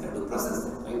data center to process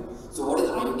that, right? So what is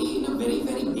IoT in a very,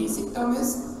 very basic term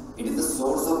is, it is the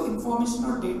source of information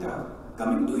or data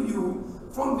coming to you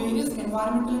from various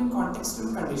environmental and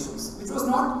contextual conditions, which was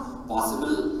not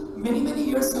possible many, many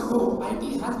years ago.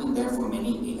 IoT has been there for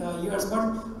many years, but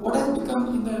what has become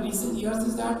in the recent years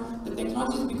is that the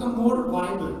technology has become more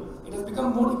viable. It has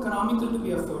become more economical to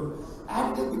be afforded,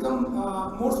 and it has become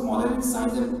more smaller in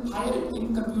size and higher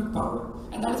in compute power.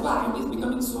 And that is why IoT is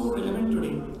becoming so relevant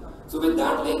today. So with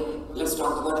that, let's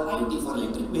talk about IoT for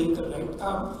electric vehicle,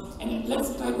 right? And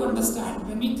let's try to understand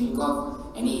when we think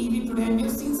of any EV today, and we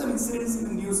have seen some incidents in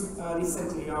the news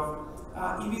recently of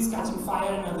EVs catching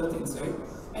fire and other things, right?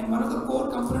 And one of the core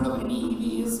component of any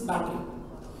EV is battery.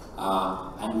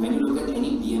 And when you look at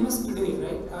any BMS today,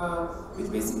 right, which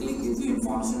basically gives you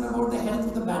information about the health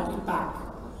of the battery pack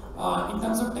in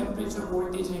terms of temperature,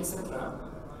 voltage, and etc.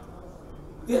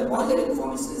 While that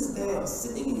information is there,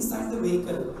 sitting inside the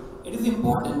vehicle, it is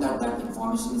important that that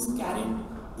information is carried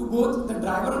to both the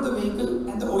driver of the vehicle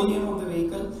and the OEM of the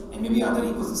vehicle and maybe other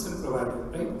ecosystem provider,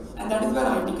 right? And that is where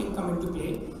IoT can come into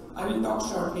play. I will talk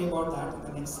shortly about that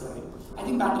in the next slide. I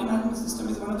think battery management system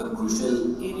is one of the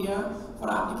crucial area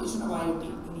for application of IoT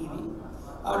in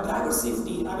EV. Driver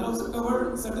safety, I will also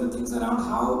cover certain things around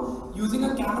how using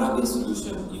a camera-based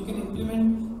solution, you can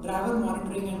implement driver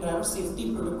monitoring and driver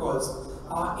safety protocols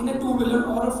in a two-wheeler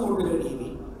or a four-wheeler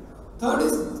EV. Third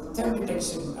is theft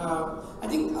detection. I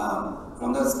think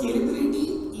from the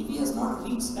scalability, EV has not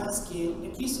reached that scale,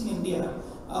 at least in India,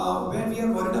 where we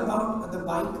are worried about the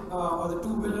bike or the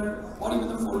two-wheeler or even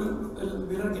the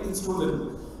four-wheeler getting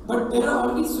stolen. But there are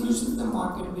already solutions in the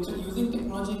market which are using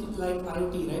technology like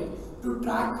IoT, right, to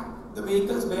track the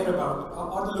vehicle's whereabouts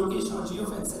or the location or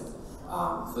geofence it,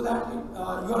 so that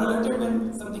you are alerted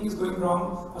when something is going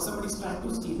wrong or somebody is trying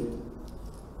to steal it.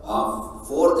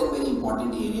 Fourth and very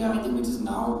important area, I think, which is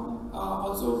now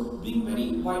also being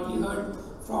very widely heard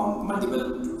from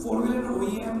multiple four-wheeler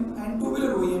OEM and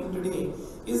two-wheeler OEM today,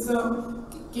 is the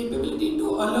capability to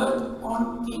alert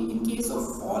in case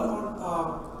of fall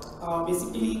or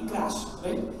basically crash,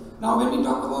 right? Now, when we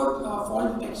talk about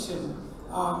fall detection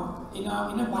in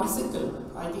a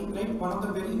bicycle, I think, right, one of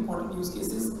the very important use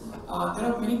cases, there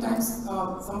are many times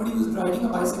somebody who is riding a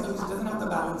bicycle which doesn't have the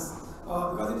balance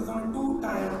because it is on a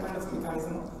two-tire kind of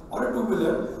mechanism or a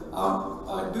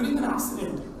two-wheeler. During an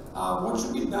accident, what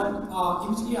should be done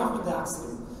immediately after the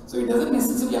accident? So it doesn't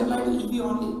necessarily apply to EV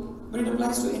only, but it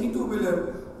applies to any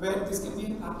two-wheeler where this can be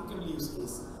an applicable use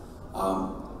case.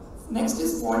 Next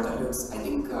is fault alerts. I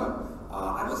think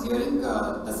I was hearing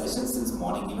the session since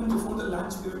morning, even before the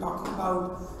lunch, we were talking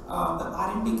about the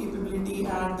R&D capability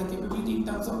and the capability in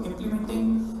terms of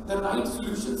implementing the right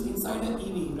solutions inside an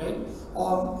EV, right?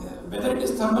 Whether it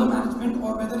is thermal management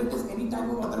or whether it is any type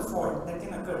of other fault that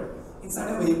can occur inside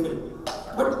a vehicle.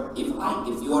 But if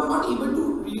you are not able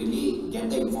to really get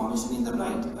the information in the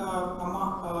right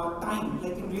time,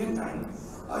 like in real time,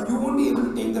 you won't be able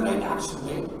to take the right action,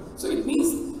 right? So it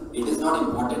means it is not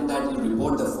important that you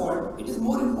report the fault. It is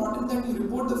more important that you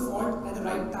report the fault at the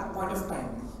right point of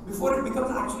time before it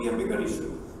becomes actually a bigger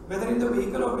issue, whether in the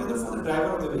vehicle or whether for the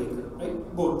driver of the vehicle,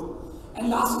 right? Both. And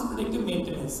last is predictive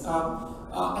maintenance.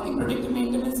 I think predictive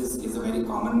maintenance is a very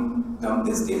common term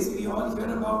these days. We all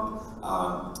hear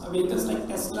about vehicles like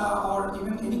Tesla or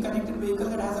even any connected vehicle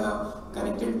that has a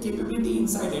connected capability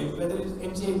inside it, whether it's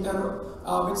MG Hector,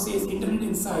 which says internet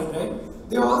inside, right?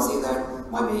 They all say that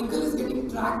my vehicle is getting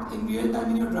tracked in real time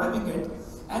when you're driving it,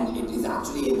 and it is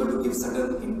actually able to give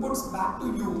certain inputs back to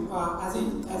you as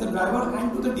a driver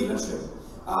and to the dealership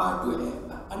to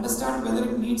understand whether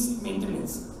it needs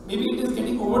maintenance. Maybe it is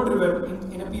getting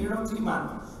overdriven in a period of 3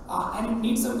 months and it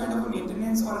needs some kind of a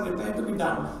maintenance or a repair to be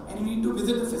done, and you need to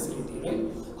visit the facility, right?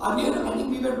 Earlier, I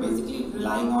think we were basically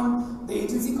relying on the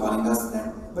agency calling us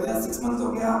that, "Bhaiya, 6 months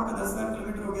ho gaya, 10,000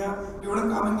 kilometers ho gaya, you want to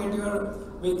come and get your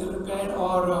vehicle repaired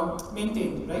or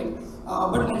maintained," right?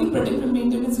 But I think predictive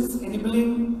maintenance is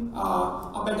enabling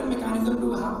a better mechanism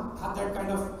to have that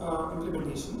kind of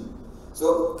implementation.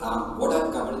 So what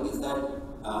I'm covering is that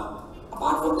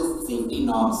apart from the safety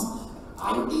norms,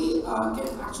 IoT can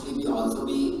actually also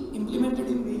be implemented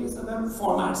in various other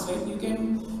formats, right? You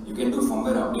can do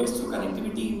firmware updates through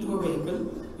connectivity into a vehicle.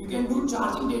 You can do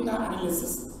charging data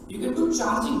analysis. You can do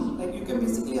charging, like you can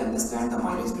basically understand the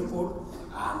mileage report,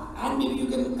 and maybe you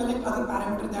can collect other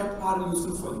parameters that are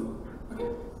useful for you. Okay.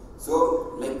 So,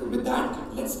 like with that,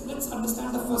 let's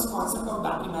understand the first concept of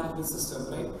battery management system,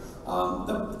 right?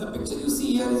 The picture you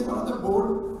see here is one of the board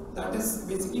that is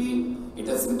basically, it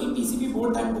is a simple PCB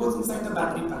board that goes inside the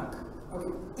battery pack.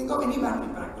 Okay. Think of any battery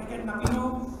pack. Like at Navino,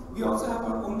 we also have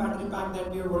our own battery pack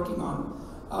that we are working on.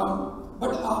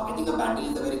 But I think a battery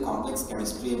is a very complex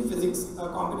chemistry and physics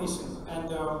combination, and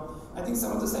I think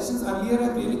some of the sessions earlier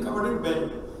have really covered it well.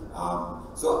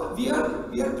 So we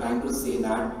are trying to say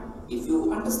that if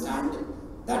you understand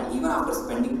that even after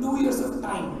spending 2 years of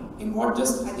time in what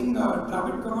just I think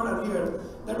Dravid covered earlier,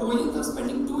 that OEMs are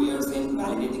spending 2 years in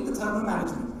validating the thermal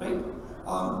management, right?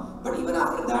 But even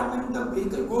after that, when the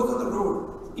vehicle goes on the road,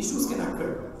 issues can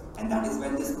occur, and that is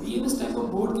when this BMS type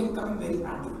of board can come in very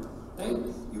handy, right?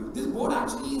 this board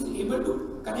actually is able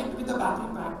to connect with the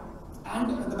battery pack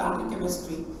and the battery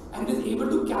chemistry, and it is able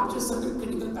to capture certain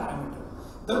critical parameter.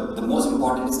 The most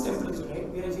important is temperature, right?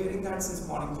 We are hearing that since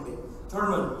morning today.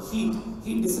 Thermal,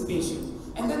 heat dissipation.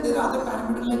 And then there are other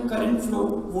parameters like current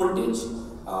flow, voltage,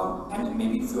 and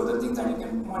maybe a few other things that you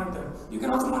can monitor. You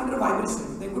can also monitor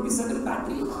vibration. There could be certain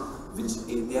batteries which,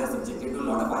 if they are subjected to a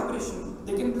lot of vibration,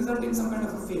 they can result in some kind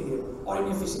of a failure or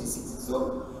inefficiencies.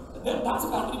 So that's a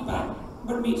battery pack.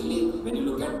 But majorly, when you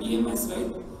look at BMS,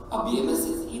 right, a BMS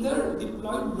is either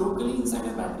deployed locally inside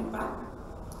a battery pack,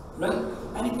 right,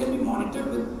 and it can be monitored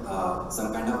with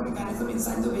some kind of mechanism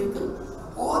inside the vehicle,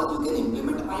 or you can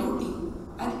implement IoT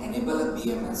and enable a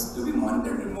BMS to be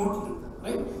monitored remotely,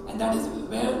 right, and that is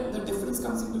where the difference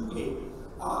comes into play.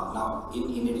 Now,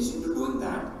 in addition to doing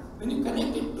that, when you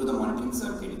connect it to the monitoring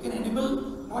circuit, you can enable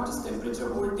not just temperature,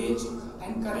 voltage,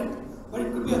 and current, but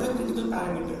it could be other critical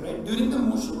parameters, right, during the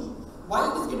motion.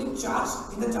 While it is getting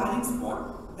charged in the charging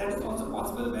spot, that is also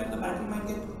possible where the battery might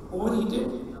get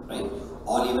overheated, right?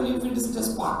 Or even if it is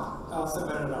just parked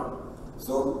somewhere around.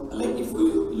 So, like if we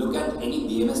look at any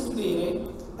BMS today,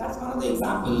 right? That's one of the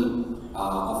example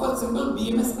of a simple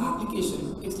BMS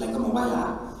application. It's like a mobile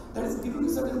app that is giving you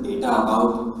certain data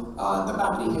about the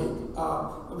battery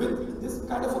health with this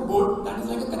kind of a board that is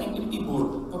like a connectivity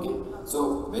board. Okay.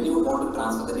 So when you want to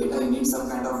transfer the data, you need some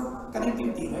kind of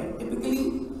connectivity, right?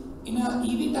 Typically, in a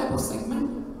EV type of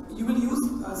segment, you will use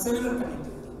cellular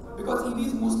connectivity because EV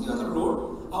is mostly on the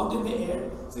road, out in the air.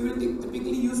 So you will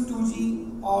typically use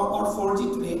 2G or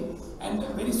 4G today, and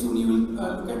very soon you will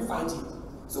look at 5G.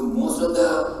 So most of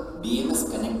the BMS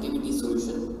connectivity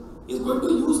solution is going to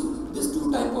use these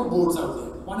two type of boards out there.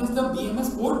 One is the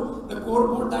BMS board, the core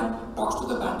board that talks to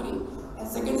the battery, and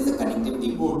second is the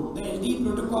connectivity board, the LTE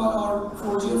protocol or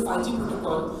 4G or 5G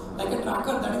protocol, like a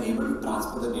tracker that is able to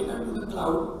transfer the data to the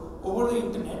cloud over the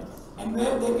internet, and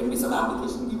where there can be some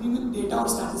application giving you data or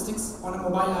statistics on a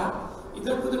mobile app,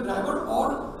 either to the driver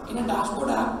or in a dashboard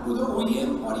app to the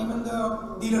OEM or even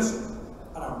the dealership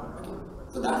around. Okay.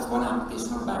 So that's one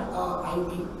application of that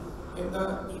IoT in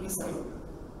the EV side.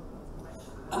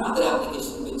 Another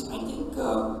application which I think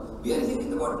we are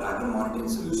hearing about driver monitoring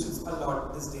solutions a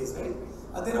lot these days,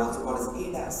 right? They're also called as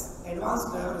ADAS,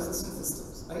 Advanced Driver Assistance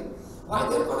Systems, right? Why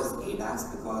they're called as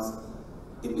ADAS? Because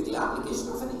typical application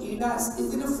of an ADAS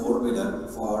is in a four-wheeler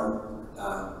for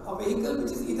a vehicle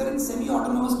which is either in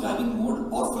semi-autonomous driving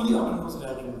mode or fully autonomous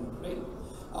driving mode, right?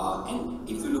 And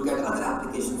if you look at other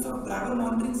applications of driver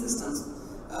monitoring systems,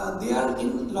 they are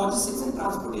in logistics and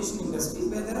transportation industry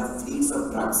where there are fleets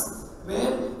of trucks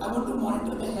where I want to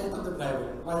monitor the health of the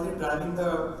driver while they're driving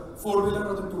the four-wheeler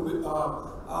or the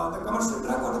the commercial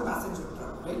truck or the passenger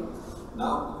truck, right?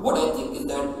 Now, what I think is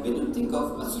that when you think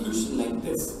of a solution like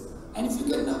this, and if you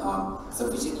can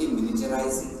sufficiently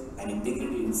miniaturize it and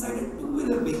integrate it inside a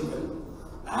two-wheeler vehicle,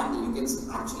 and you can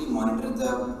actually monitor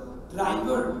the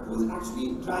driver who is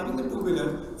actually driving the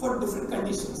two-wheeler for different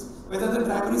conditions, whether the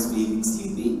driver is feeling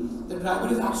sleepy, the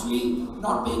driver is actually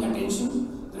not paying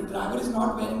attention, the driver is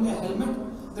not wearing a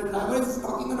helmet, the driver is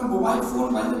talking on a mobile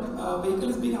phone while the vehicle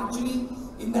is being actually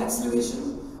in the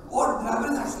acceleration, or the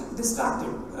driver is actually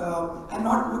distracted and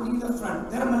not looking in the front.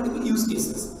 There are multiple use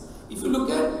cases. If you look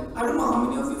at, I don't know how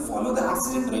many of you follow the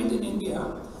accident rate in India,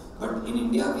 but in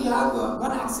India we have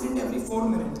one accident every 2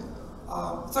 minutes,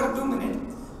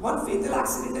 one fatal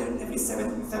accident every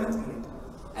seventh minute.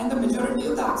 And the majority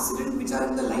of the accidents which are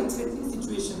in the life-threatening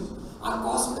situation are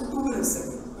caused in the two-wheeler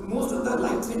segment. Most of the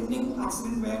life-threatening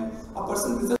accident where a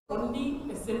person results only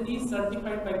SLD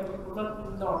certified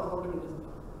microcontroller in the automotive industry.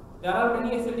 There are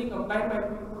many SLD compliant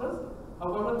microcontrollers.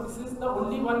 However, this is the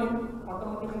only one in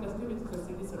automotive industry which is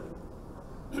SLD certified.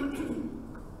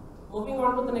 Moving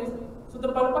on to the next. So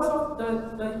the purpose of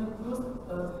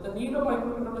the need of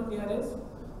microcontroller here is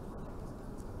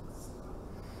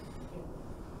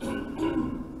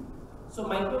so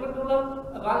microcontroller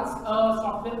runs a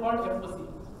software called FOC,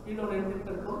 field oriented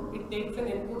control. It takes an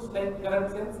inputs like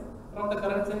current sense from the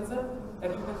current sensor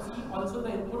that you can see, also the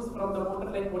inputs from the motor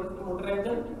like what is the motor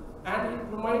engine, and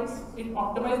it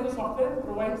optimizes the software,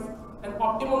 provides an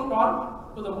optimum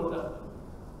torque to the motor.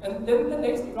 And then the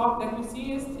next block that you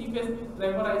see is three-phase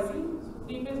driver IC.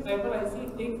 Three-phase driver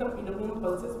IC takes the PWM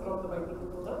pulses from the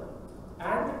microcontroller,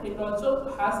 and it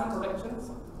also has some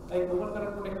protections like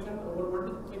overcurrent protection,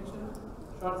 overvoltage protection,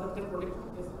 short circuit protection.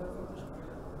 Yes,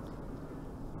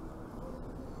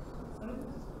 sorry?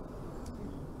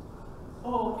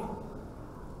 Oh, okay.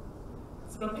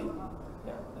 Is it okay?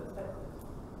 Yeah, that's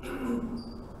fine.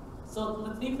 So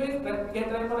the three-phase gate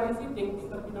driver IC takes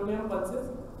the PWM pulses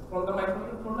from the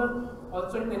microcontroller.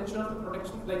 Also, it ensures the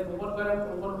protections like overcurrent,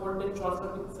 overvoltage, short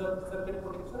circuit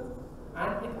protections,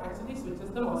 and it actually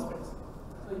switches the MOSFETs.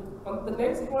 So on the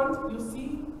next one, you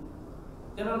see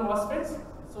there are MOSFETs.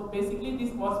 So basically,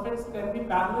 these MOSFETs can be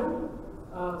parallel.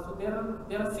 So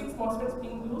there are 6 MOSFETs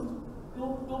being used. Two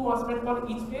MOSFETs for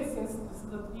each phase, since this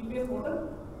is a 3-phase motor,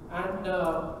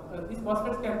 and these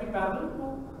MOSFETs can be parallel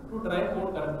to drive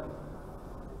more current.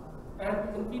 And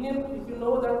Infineon, if you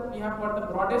know that we have got the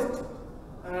broadest,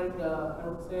 and I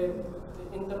would say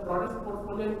in the broadest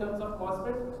portfolio in terms of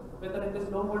MOSFET, whether it is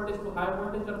low voltage to high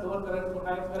voltage or lower current to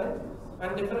high current,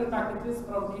 and different packages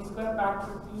from D square pack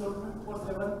to 3 or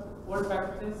 247 volt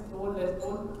packages, low, less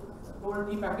volt, lower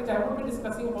D package. I will be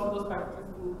discussing about those packages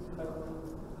in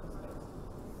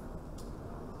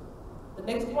the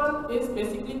next one is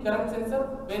basically current sensor,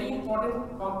 very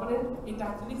important component. It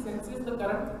actually senses the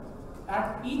current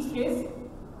at each phase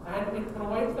and it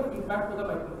provides the feedback to the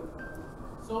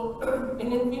microcontroller. So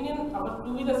in Infineon, our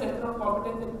two-wheeler center of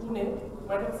competence in Pune, you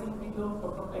might have seen video a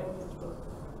couple of times which was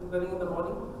running in the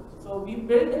morning. So we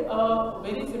built a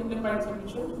very simplified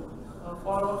solution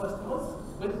for our customers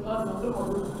with a local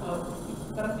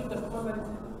module. Currently customers are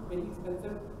using very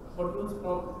expensive modules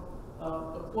from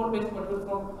core-based modules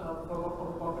from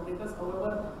our competitors.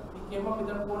 However, we came up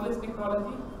with a core-less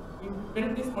technology. We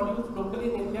built these modules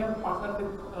locally in India. We partnered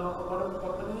with our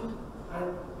company, and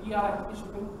we are actually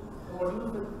shipping the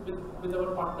modules with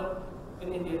our partner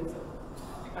in India itself.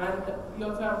 And we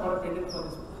also have got a patent for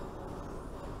this.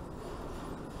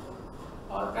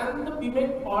 And the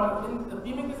PMIC, or in the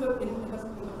PMIC is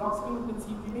in the block scheme, you can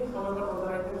see PMIC. However, on the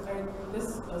right hand side, in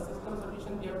this system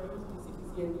solution, we have used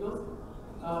DCPC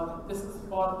NDOs. This is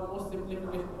for most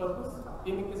simplification purpose.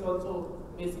 PMIC is also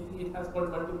basically, it has got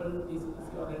multiple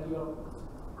DCPC or NDO.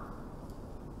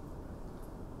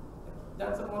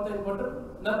 That's about the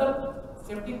inverter. Another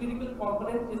safety critical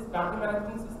component is battery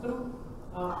management system.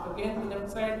 Again, the left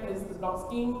side is the block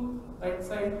scheme, right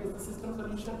side is the system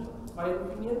solution by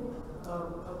Infineon,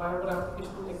 by our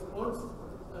application experts.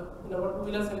 In our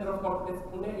two-wheeler center of competence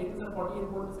Pune, it is a 48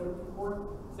 volt, 70 volt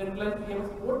centralized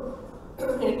BMS board.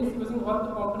 It is using all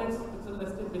the components which are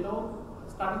listed below,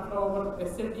 starting from our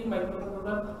SLT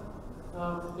microcontroller.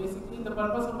 Basically, the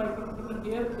purpose of microcontroller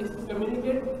here is to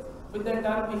communicate with the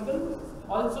entire vehicle,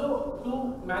 also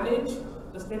to manage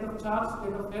the state of charge,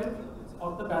 state of health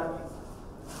of the batteries.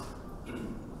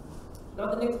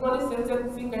 Now the next one is cell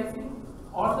sensing IC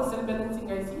or the cell balancing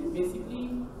IC.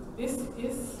 Basically, this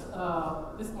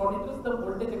monitors the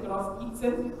voltage across each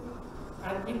cell,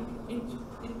 and it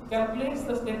calculates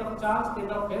the state of charge, state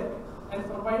of health, and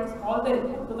provides all the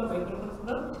input to the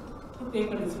microcontroller to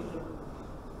take a decision.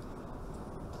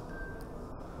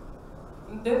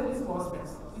 And then these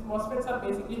MOSFETs. These MOSFETs are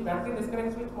basically battery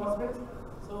disconnect switch MOSFETs.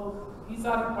 So these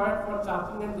are required for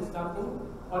charging and discharging,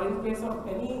 or in case of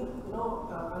any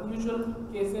unusual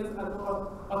cases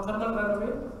or thermal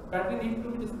runaway, battery needs to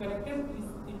be disconnected. These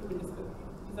need to be disconnected.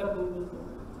 These are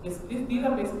being these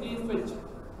are basically a switch,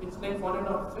 which like on and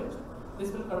off switch.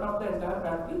 This will cut off the entire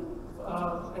battery,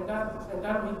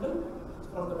 entire vehicle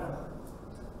from the battery.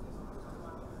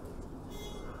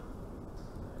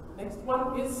 Next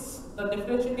one is the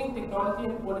differentiating technology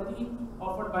and quality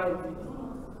offered by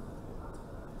Infineon.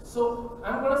 So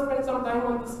I'm going to spend some time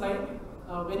on this slide.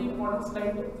 A very important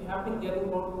slide. We have been hearing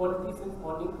about quality since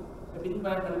morning. I believe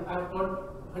I've heard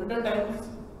 100 times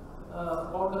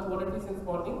about the quality since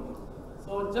morning.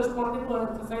 So just wanted to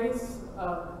emphasize,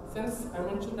 since I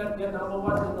mentioned that we are number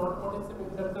one in automotive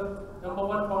semiconductor, number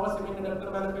one power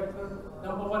semiconductor manufacturer,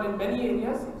 number one in many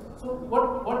areas. So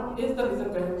what is the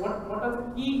reason behind? What are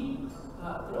the key?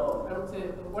 I would say,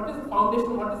 what is the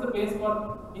foundation? What is the base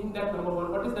for being that number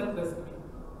one? What is that recipe?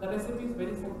 The recipe is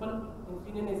very simple.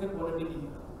 Infineon is a quality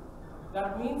leader.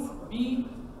 That means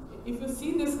if you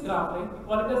see this graph, right, we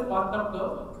call it as bathtub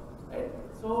curve, right?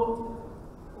 So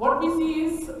what we see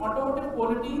is automotive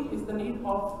quality is the need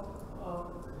of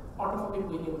automotive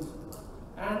OEMs,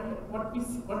 and what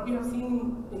we have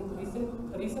seen in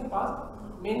recent past,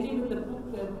 mainly with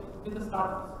the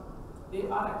startups, they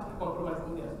are actually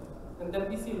compromising there, and then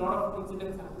we see a lot of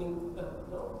incidents happening.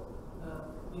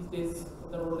 These days,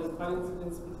 the road like fire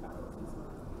incidents which happen.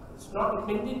 It's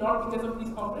mainly not because of these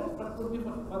components, but could be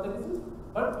for other reasons.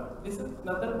 But this is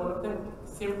another one of the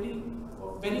safety,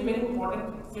 very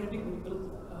important safety critical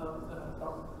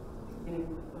topic we need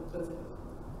to consider.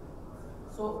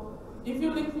 So if you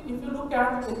look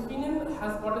at Infineon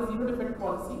has got a zero defect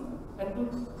policy, and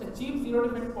to achieve zero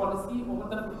defect policy over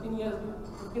the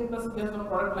 15 plus years of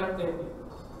product lifetime,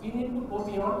 we need to go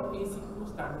beyond AEC-Q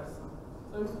standards.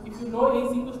 So if you know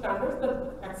AEC-Q standards, the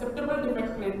acceptable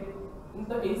defect rate in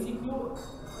the ACQ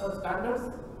standards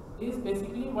is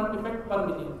basically 1 defect per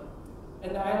million.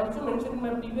 And I also mentioned in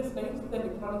my previous slides that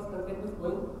electronics content is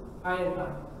going high and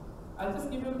high. I'll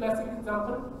just give you a classic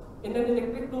example. In an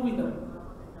electric two-wheeler,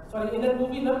 in a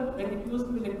two-wheeler, when it used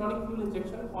electronic fuel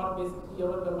injection or basically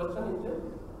our combustion engine,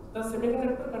 the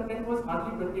semiconductor content was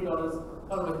hardly $20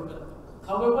 per vehicle.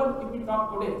 However, if we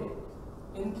talk today,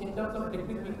 in terms of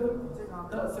electric vehicle,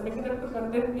 the semiconductor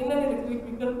content in an electric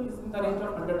vehicle is in the range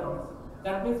of $100.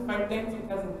 That means 5 times it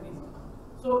has increased.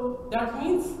 So that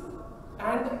means,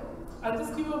 and I'll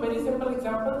just give you a very simple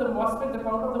example, the MOSFET, the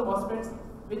count of the MOSFETs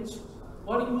which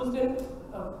were used in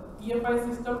EFI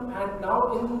system and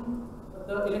now in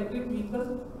the electric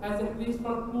vehicle has increased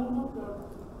from 2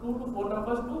 to 4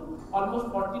 numbers to almost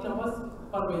 40 numbers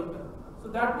per vehicle. So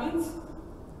that means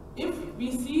if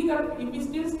we see that if we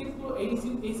still stick to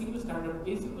ACQ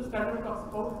standard talks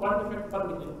about 1 defect per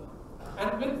million,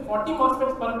 and with 40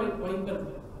 MOSFETs per vehicle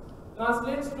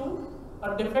translates to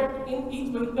a defect in each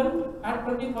vehicle at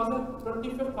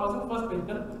 25,000 first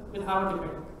vehicle will have a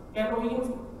defect. Can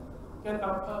OEMs can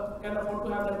afford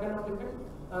to have that kind of defect?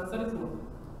 Answer is no.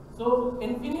 So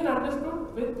Infineon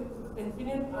understood with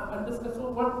so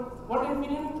what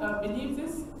Infineon believes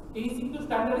is ACQ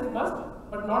standard is must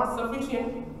but not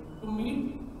sufficient to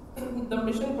meet the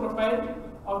mission profile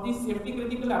of these safety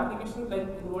critical applications like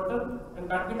inverter and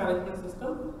battery management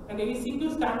system. And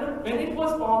ACQ standard, when it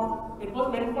was formed, it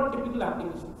was meant for typical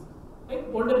applications, like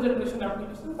older generation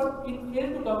applications, but it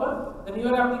failed to cover the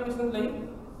newer applications like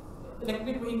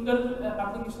electric vehicle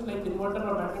applications like inverter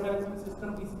or battery management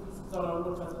system, DCPs or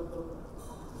onboard charger.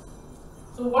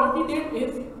 So what we did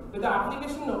is, with the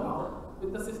application know-how,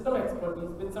 with the system expertise,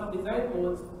 with some design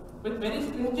goals, with very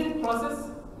stringent process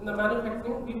in the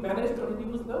manufacturing, we managed to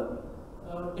reduce the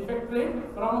defect rate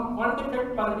from 1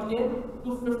 defect per million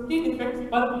to 50 defects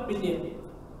per billion,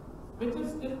 which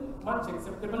is still much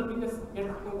acceptable because we are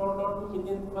talking about not 2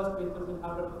 million first vehicle will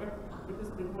have a defect, which is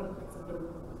pretty much acceptable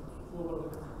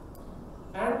overall.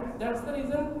 And that's the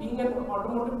reason, being an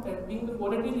automotive, being the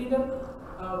quality leader,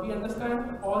 we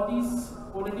understand all these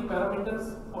quality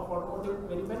parameters of automotive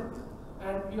very well.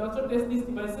 And we also test these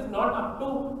devices not up to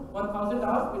 1000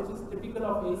 hours, which is typical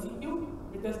of ACQ.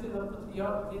 We tested up to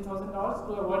 3000 hours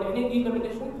to avoid any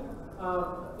decontamination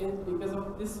because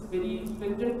of this very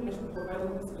stringent mission profile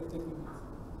in this electric vehicles.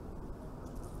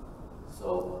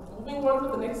 So moving on to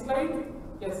the next slide.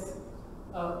 Yes.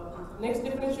 Next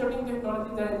differentiating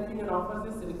technology that Infineon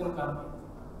offers is silicon carbide.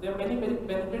 There are many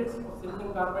benefits of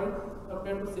silicon carbide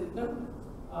compared to silicon.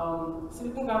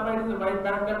 Silicon carbide is a wide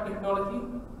bandgap technology,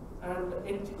 and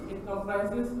it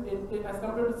comprises, as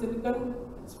compared to silicon,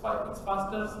 it's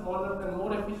faster, smaller, and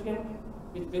more efficient,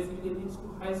 which basically leads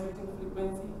to high switching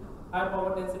frequency, high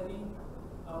power density,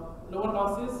 lower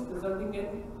losses, resulting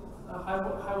in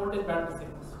high voltage battery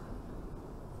savings.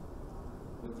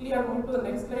 Quickly, I'll move to the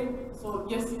next slide. So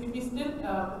yes, if we still,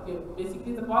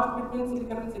 basically the cost between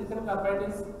silicon and silicon carbide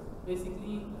is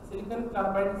basically, silicon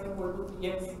carbide is equal to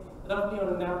 3x roughly on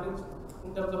an average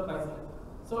in terms of pricing.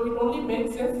 So it only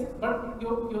makes sense, but the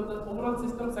overall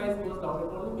system size goes down.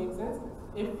 It only makes sense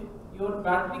if your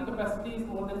battery capacity is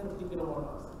more than 50 kilowatt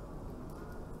hours,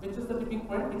 which is the tipping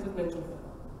point which is mentioned here.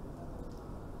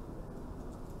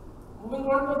 Moving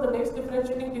on to the next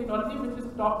differentiating technology, which is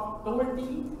TOL-T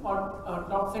or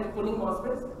top side cooling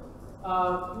MOSFETs.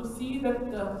 You see that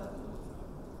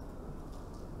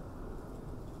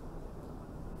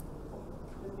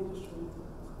let me just show you.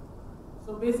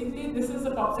 So basically, this is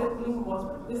a top side cooling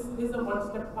MOSFET. This is a one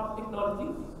step up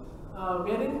technology,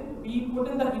 wherein we put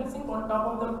in the heatsink on top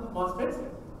of the MOSFETs.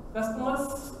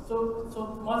 Customers, so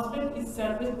MOSFET is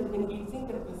sandwiched between heatsink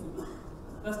and PCB.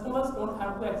 Customers don't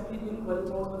have to actually really worry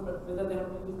about whether they have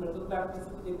to use metal black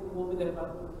PCB. They can go with their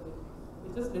carbon.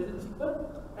 It's just little cheaper,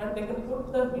 and they can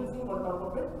put the heatsink on top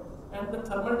of it, and the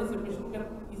thermal dissipation can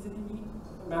easily be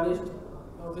managed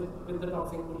with the top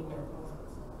side cooling MOSFETs.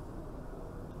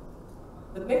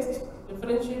 The next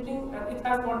differentiating, and it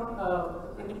has got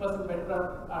 20% better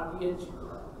RTH,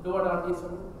 lower RTH.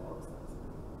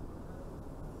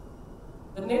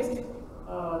 The next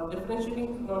differentiating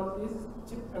technology is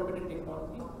chip embedded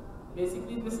technology.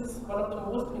 Basically, this is one of the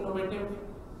most innovative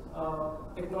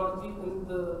technology in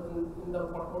the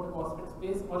automotive MOSFET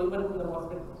space, or even in the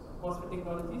MOSFET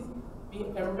technologies. We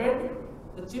embed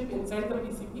the chip inside the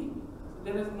PCB. So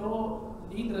there is no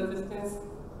lead resistance.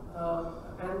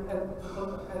 And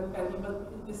even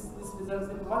this results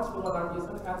in much lower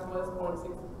radiation as low as 0.6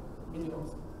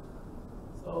 milliohms.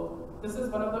 So this is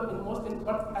one of the most,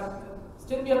 but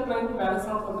still we are trying to balance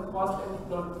out on the cost and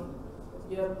technology.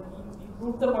 We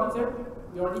proved the concept.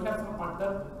 We already have some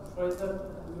partner, Schweizer,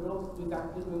 who is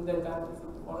actually doing the entire thing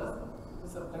for us,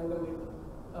 is supplying them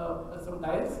with some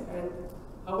diets. And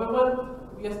however,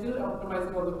 we are still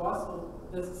optimizing on the cost, so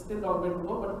there's still a long way to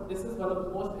go, but this is one of the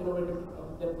most innovative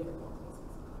that we have done.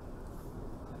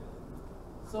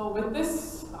 So with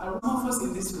this, Some of us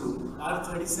in this room are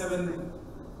 37,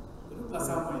 plus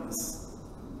or minus.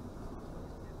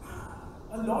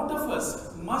 A lot of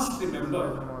us must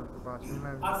remember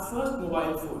our first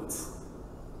mobile phones.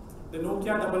 The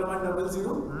Nokia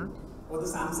 1100 or the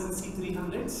Samsung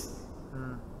C300s.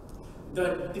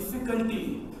 The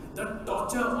difficulty, the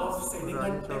torture of sending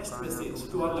a text message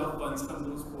to our loved ones from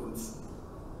those phones.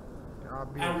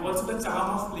 And also the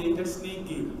charm of playing the snake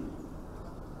game.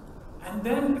 And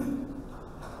then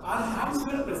our hands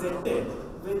were presented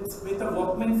with a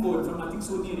Walkman phone from, I think,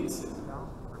 Sony Ericsson.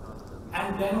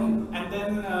 And then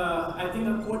I think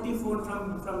a QWERTY phone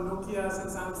from Nokia's and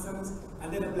Samsung's,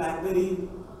 and then a BlackBerry.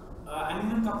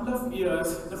 And in a couple of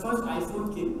years, the first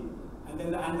iPhone came, and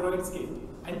then the Androids came.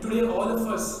 And today, all of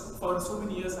us, for so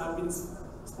many years, have been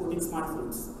sporting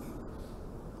smartphones.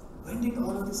 When did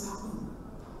all of this happen?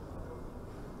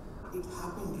 It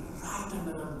happened right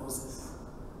under our noses.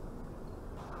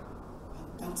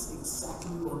 That's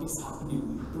exactly what is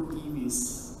happening to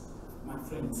EVs, my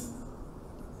friends.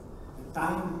 The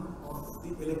time of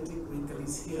the electric vehicle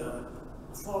is here.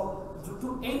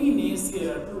 To any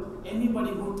naysayer, to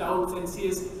anybody who doubts and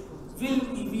says, will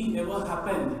EV ever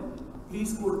happen?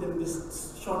 Please quote them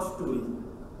this short story.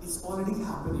 It's already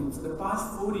happening. For the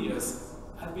past 4 years,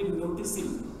 I've been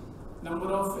noticing number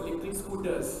of electric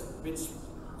scooters which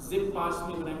zip past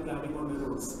me when I'm driving on the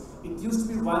roads. It used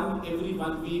to be one every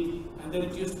 1 week, and then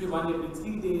it used to be one every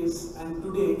 3 days, and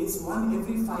today it's one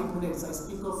every 5 minutes. I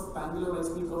speak of Bangalore, I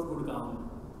speak of Gurgaon.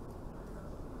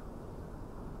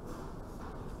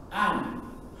 And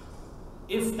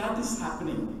if that is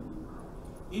happening,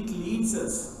 it leads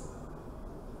us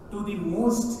to the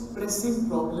most pressing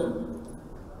problem,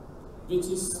 which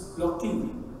is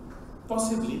blocking,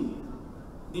 possibly,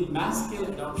 the mass-scale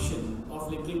adoption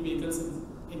of electric vehicles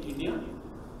in India,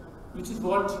 which is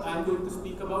what I am going to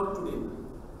speak about today.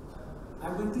 I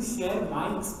am going to share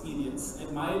my experience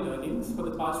and my learnings for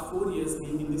the past 4 years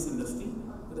being in this industry.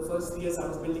 For the first 3 years, I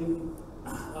was building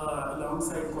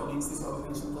alongside colleagues this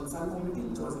organization called Sun Community,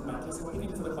 which was in Bangalore,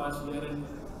 and for the past year, and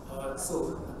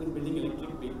so I've been building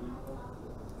electric vehicles.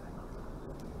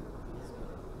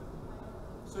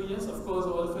 So yes, of course,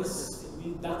 all of us,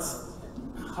 that's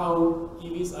how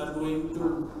EVs are going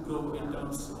to grow in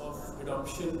terms of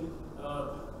adoption.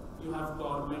 You have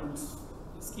government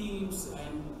schemes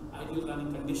and ideal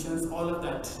running conditions, all of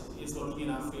that is working in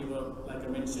our favor, like I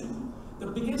mentioned. The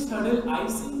biggest hurdle I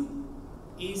see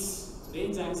is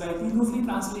range anxiety, loosely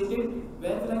translated,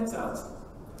 where will I charge?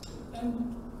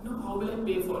 And how will I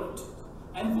pay for it?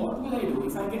 And what will I do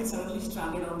if I get suddenly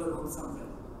stranded on the road somewhere?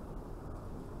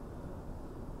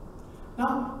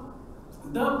 Now,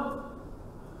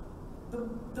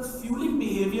 the fueling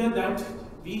behavior that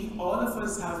all of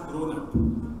us have grown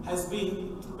up has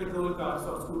been through petrol cars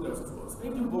or scooters, of course.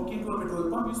 Right? You walk into a petrol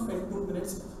pump, you spend 2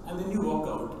 minutes, and then you walk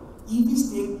out.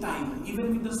 EVs take time,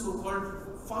 even with the so-called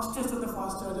fastest of the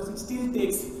fast chargers, it still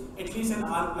takes at least an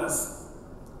hour plus.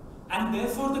 And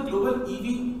therefore, the global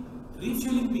EV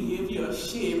refueling behavior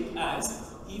shaped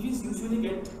as EVs usually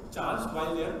get charged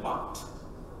while they are parked.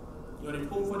 You're at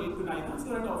home for 8 to 9 hours,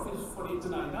 you're at office for 8 to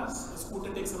 9 hours. A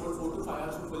scooter takes about 4 to 5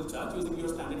 hours to full charge using your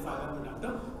standard 5-hour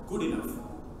adapter. Good enough.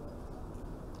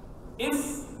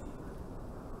 If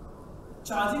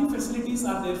charging facilities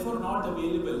are therefore not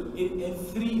available in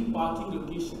every parking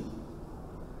location,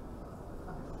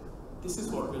 this is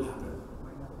what will happen.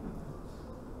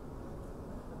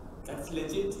 That's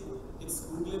legit. It's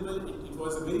Googleable. It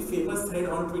was a very famous thread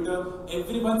on Twitter.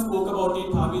 Everyone spoke about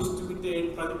it. Bhavish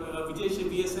tweeted, Vijay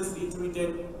VS has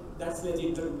retweeted. That's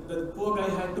legit. The poor guy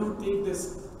had to take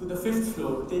this to the 5th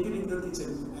floor, take it into the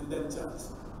kitchen, and then charge.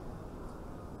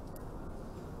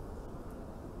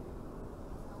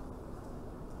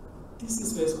 This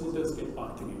is where scooters get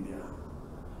parked in India.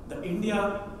 The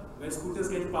India where scooters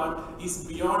get parked is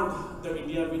beyond the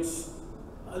India which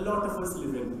a lot of us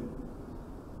live in.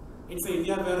 It's an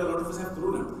India where a lot of us have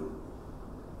grown up.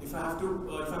 If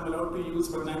I'm allowed to use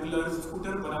vernacular,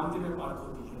 scooter baramde mein park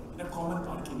hoti hai, in a common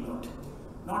parking lot.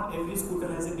 Not every scooter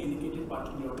has a dedicated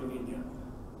parking lot in India.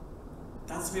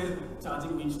 That's where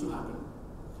charging needs to happen.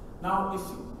 Now,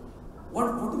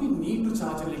 what do we need to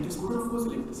charge an electric scooter? Of course,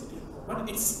 electricity. But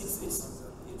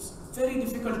it's very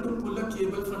difficult to pull a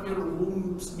cable from your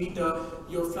room's meter.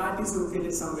 Your flat is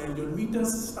located somewhere. Your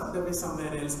meter's stuck away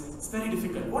somewhere else. It's very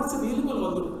difficult. What's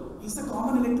available is the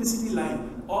common electricity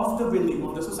line of the building,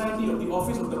 of the society, of the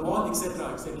office, of the mall,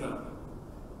 etc., etc.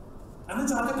 And the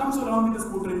charger comes along with the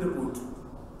scooter in the boot.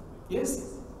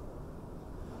 Yes?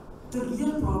 The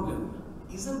real problem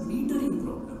is a metering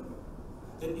problem.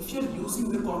 That if you are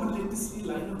using the common electricity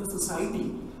line of the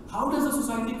society, how does the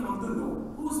society come to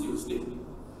know who's used it?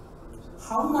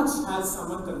 How much has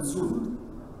someone consumed?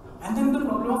 And then the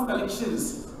problem of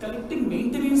collections. Collecting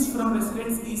maintenance from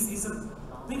residents is a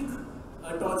big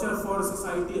torture for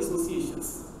society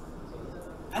associations.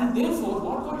 And therefore,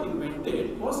 what got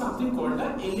invented was something called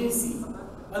a LAC,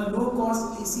 a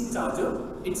low-cost AC charger.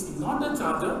 It's not a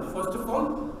charger, first of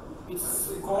all.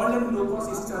 It's called a low-cost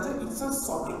AC charger. It's a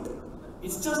socket.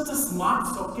 It's just a smart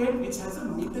socket which has a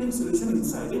metering solution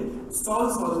inside it,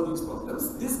 solves all of these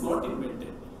problems. This got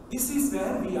invented. This is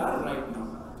where we are right now.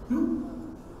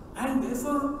 And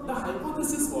therefore, the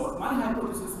hypothesis was, my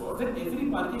hypothesis was that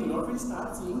every parking lot will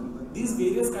start seeing these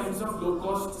various kinds of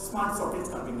low-cost smart sockets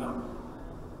coming up,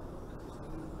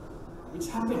 which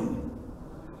happened.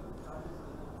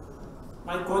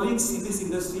 My colleagues in this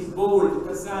industry, Bolt,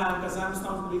 Kazam is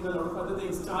now doing a lot of other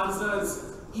things, Chargers,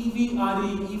 EV,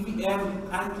 RE, EVM,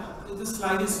 and the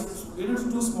slide is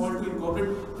too small to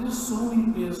incorporate. There are so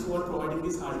many players who are providing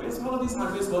these hardware. All of these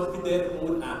hardware work with their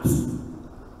own apps.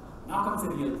 Now comes a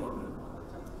real problem.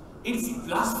 It's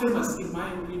blasphemous, in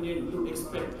my opinion, to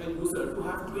expect a user to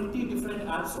have 20 different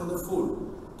apps on the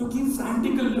phone, to keep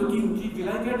frantically looking, will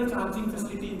I get a charging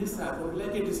facility in this app, or will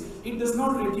I get this? It does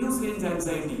not reduce range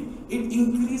anxiety, it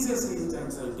increases range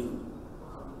anxiety.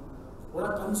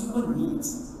 What a consumer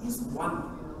needs is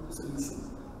one solution.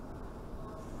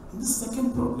 And the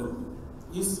second problem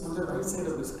is on the right side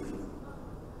of the screen.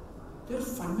 They are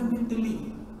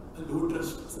fundamentally a low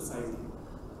trust society.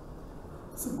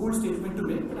 It's a bold statement to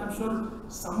make, but I'm sure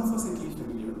some of us at least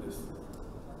agree on this.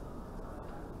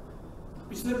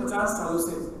 पिछले 50 सालों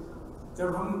से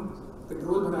जब हम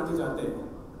petrol भराने जाते हैं,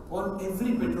 on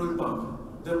every petrol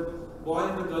pump, the boy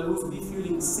and the girl who's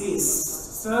refueling says,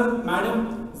 "Sir,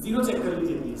 madam, zero check कर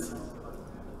लीजिए please."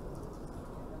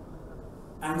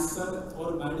 And sir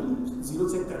or madam zero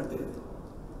check करते हैं.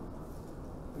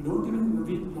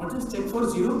 We not just check for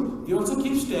zero, we also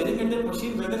keep staring at that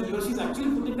machine whether he or she is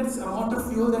actually putting that amount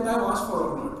of fuel that I have asked for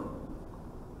or not.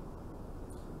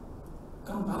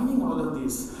 Combining all of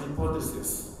these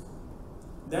hypotheses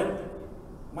that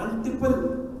multiple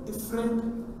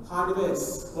different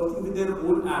hardwares working with their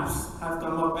own apps have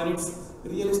come up, and it's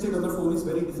real estate on the phone is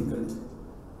very difficult,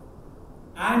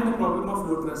 and the problem of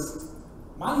low trust.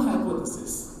 My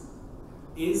hypothesis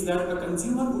is that a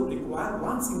consumer would require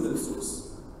one single source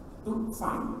to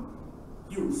find,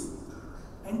 use,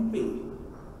 and pay,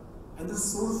 and the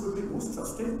source should be most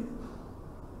trusted,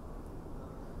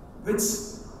 which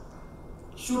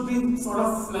should be sort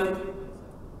of like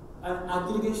an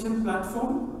aggregation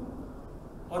platform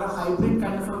or a hybrid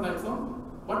kind of a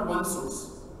platform, but one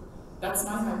source. That's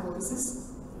my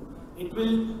hypothesis.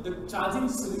 The charging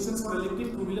solutions for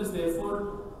electric two-wheelers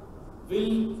therefore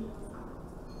will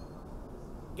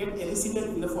get elicited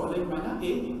in the following manner.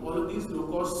 A, all of these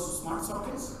low-cost smart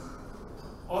sockets,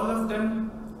 all of them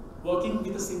working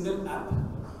with a single app,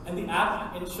 and the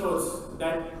app ensures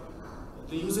that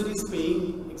the user is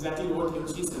paying exactly what he or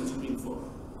she is consuming for.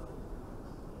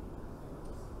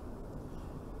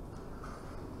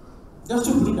 Just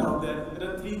to put it out there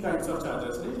are three kinds of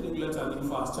chargers, right? Regular charging,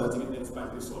 fast charging, and then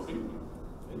battery swapping.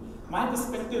 My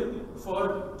perspective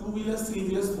for two-wheelers,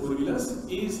 three-wheelers, four-wheelers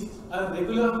is a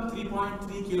regular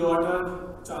 3.3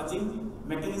 kilowatt-hour charging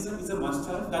mechanism is a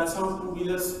must-have. That's how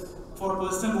two-wheelers for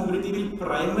personal mobility will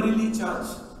primarily charge.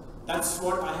 That's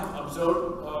what I have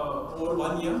observed over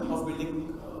 1 year of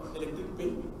building electric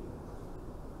pay.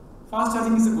 Fast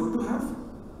charging is a good to have,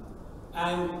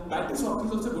 and battery swapping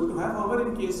is also good to have. However,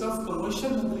 in case of commercial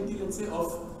mobility, let's say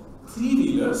of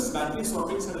three-wheelers, battery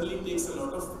swapping suddenly takes a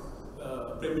lot of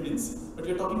preeminence. But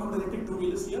we are talking about electric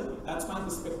two-wheelers here. That's my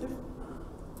perspective.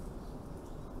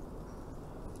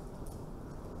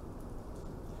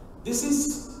 This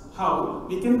is how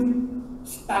we can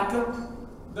stack up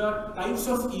the types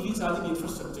of EV charging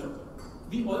infrastructure.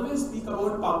 We always speak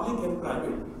about public and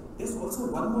private. There's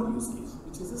also one more use case,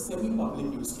 which is a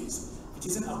semi-public use case, which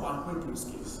is an apartment use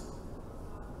case,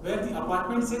 where the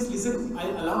apartment says, listen, I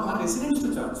allow my residents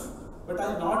to charge, but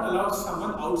I will not allow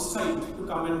someone outside to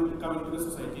come into the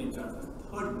society and charge.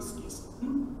 Third use case.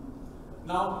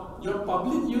 Now, your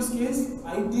public use case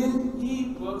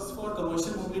ideally works for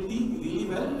commercial mobility really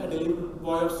well. A delivery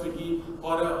boy of Swiggy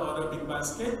or a Big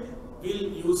Basket will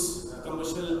use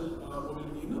commercial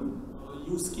mobility,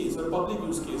 use case or public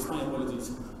use case, my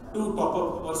apologies, to top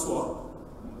up or swap.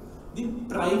 The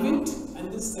private and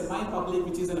and this semi-public,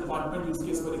 which is an apartment use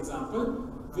case, for example,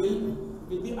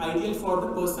 will be ideal for the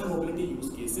personal mobility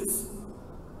use cases.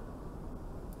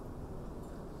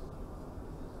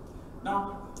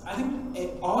 Now, I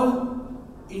think all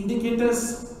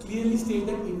indicators clearly state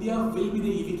that India will be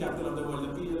the EV capital of the world.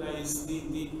 The PLIs,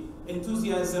 the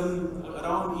enthusiasm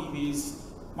around EVs.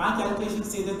 My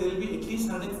calculations say that there will be at least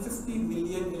 150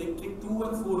 million electric 2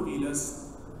 and 4 wheelers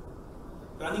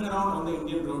running around on the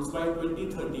Indian roads by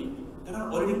 2030. There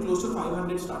are already close to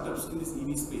 500 startups in this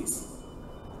EV space.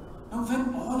 Now,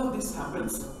 when all of this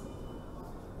happens,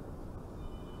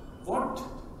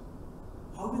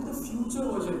 how will the future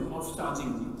version of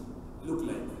charging look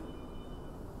like?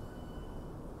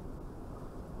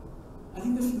 I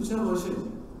think the future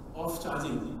version of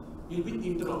charging will be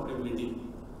interoperability.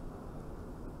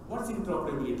 What's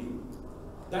interoperability?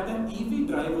 That an EV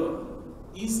driver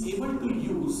is able to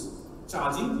use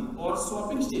charging or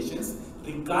swapping stations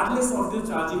regardless of the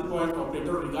charging point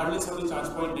operator, regardless of the charge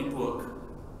point network.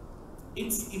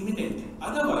 It's imminent.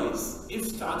 Otherwise,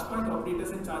 if charge point operators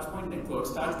and charge point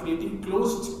networks start creating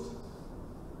closed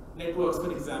networks,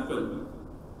 for example,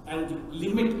 and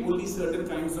limit only certain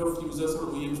kinds of users or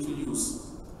OEMs to use,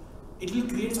 it will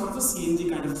create sort of a CNG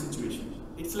kind of situation.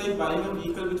 It's like buying a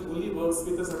vehicle which only works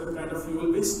with a certain kind of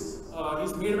fuel which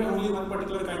is made by only one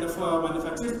particular kind of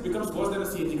manufacturer. It becomes worse than a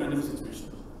CNG kind of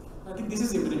situation. I think this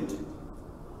is imminent.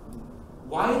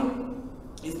 Why?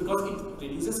 It's because it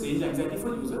reduces range anxiety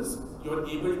for users. You are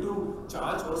able to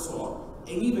charge or swap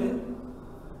anywhere.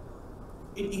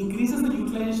 It increases the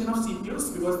utilization of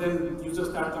CPUs because then users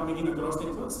start coming in across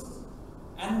networks.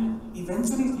 And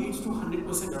eventually leads to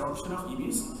 100% adoption of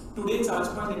EVs. Today, charge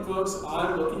point networks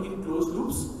are working in closed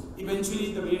loops.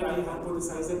 Eventually, the way I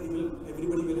hypothesize that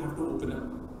everybody will have to open up.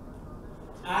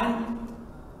 And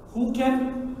who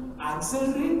can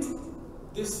accelerate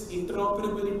this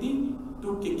interoperability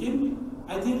to kick in?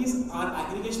 I think is our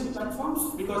aggregation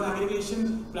platforms, because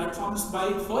aggregation platforms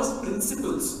by first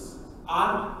principles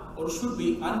are or should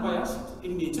be unbiased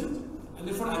in nature, and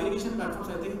therefore aggregation platforms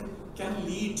I think can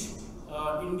lead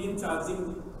Indian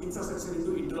charging infrastructure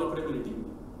into interoperability.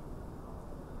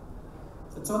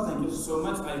 That's all. Thank you so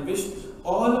much. I wish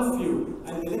all of you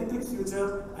an electric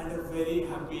future and a very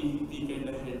happy weekend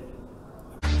ahead.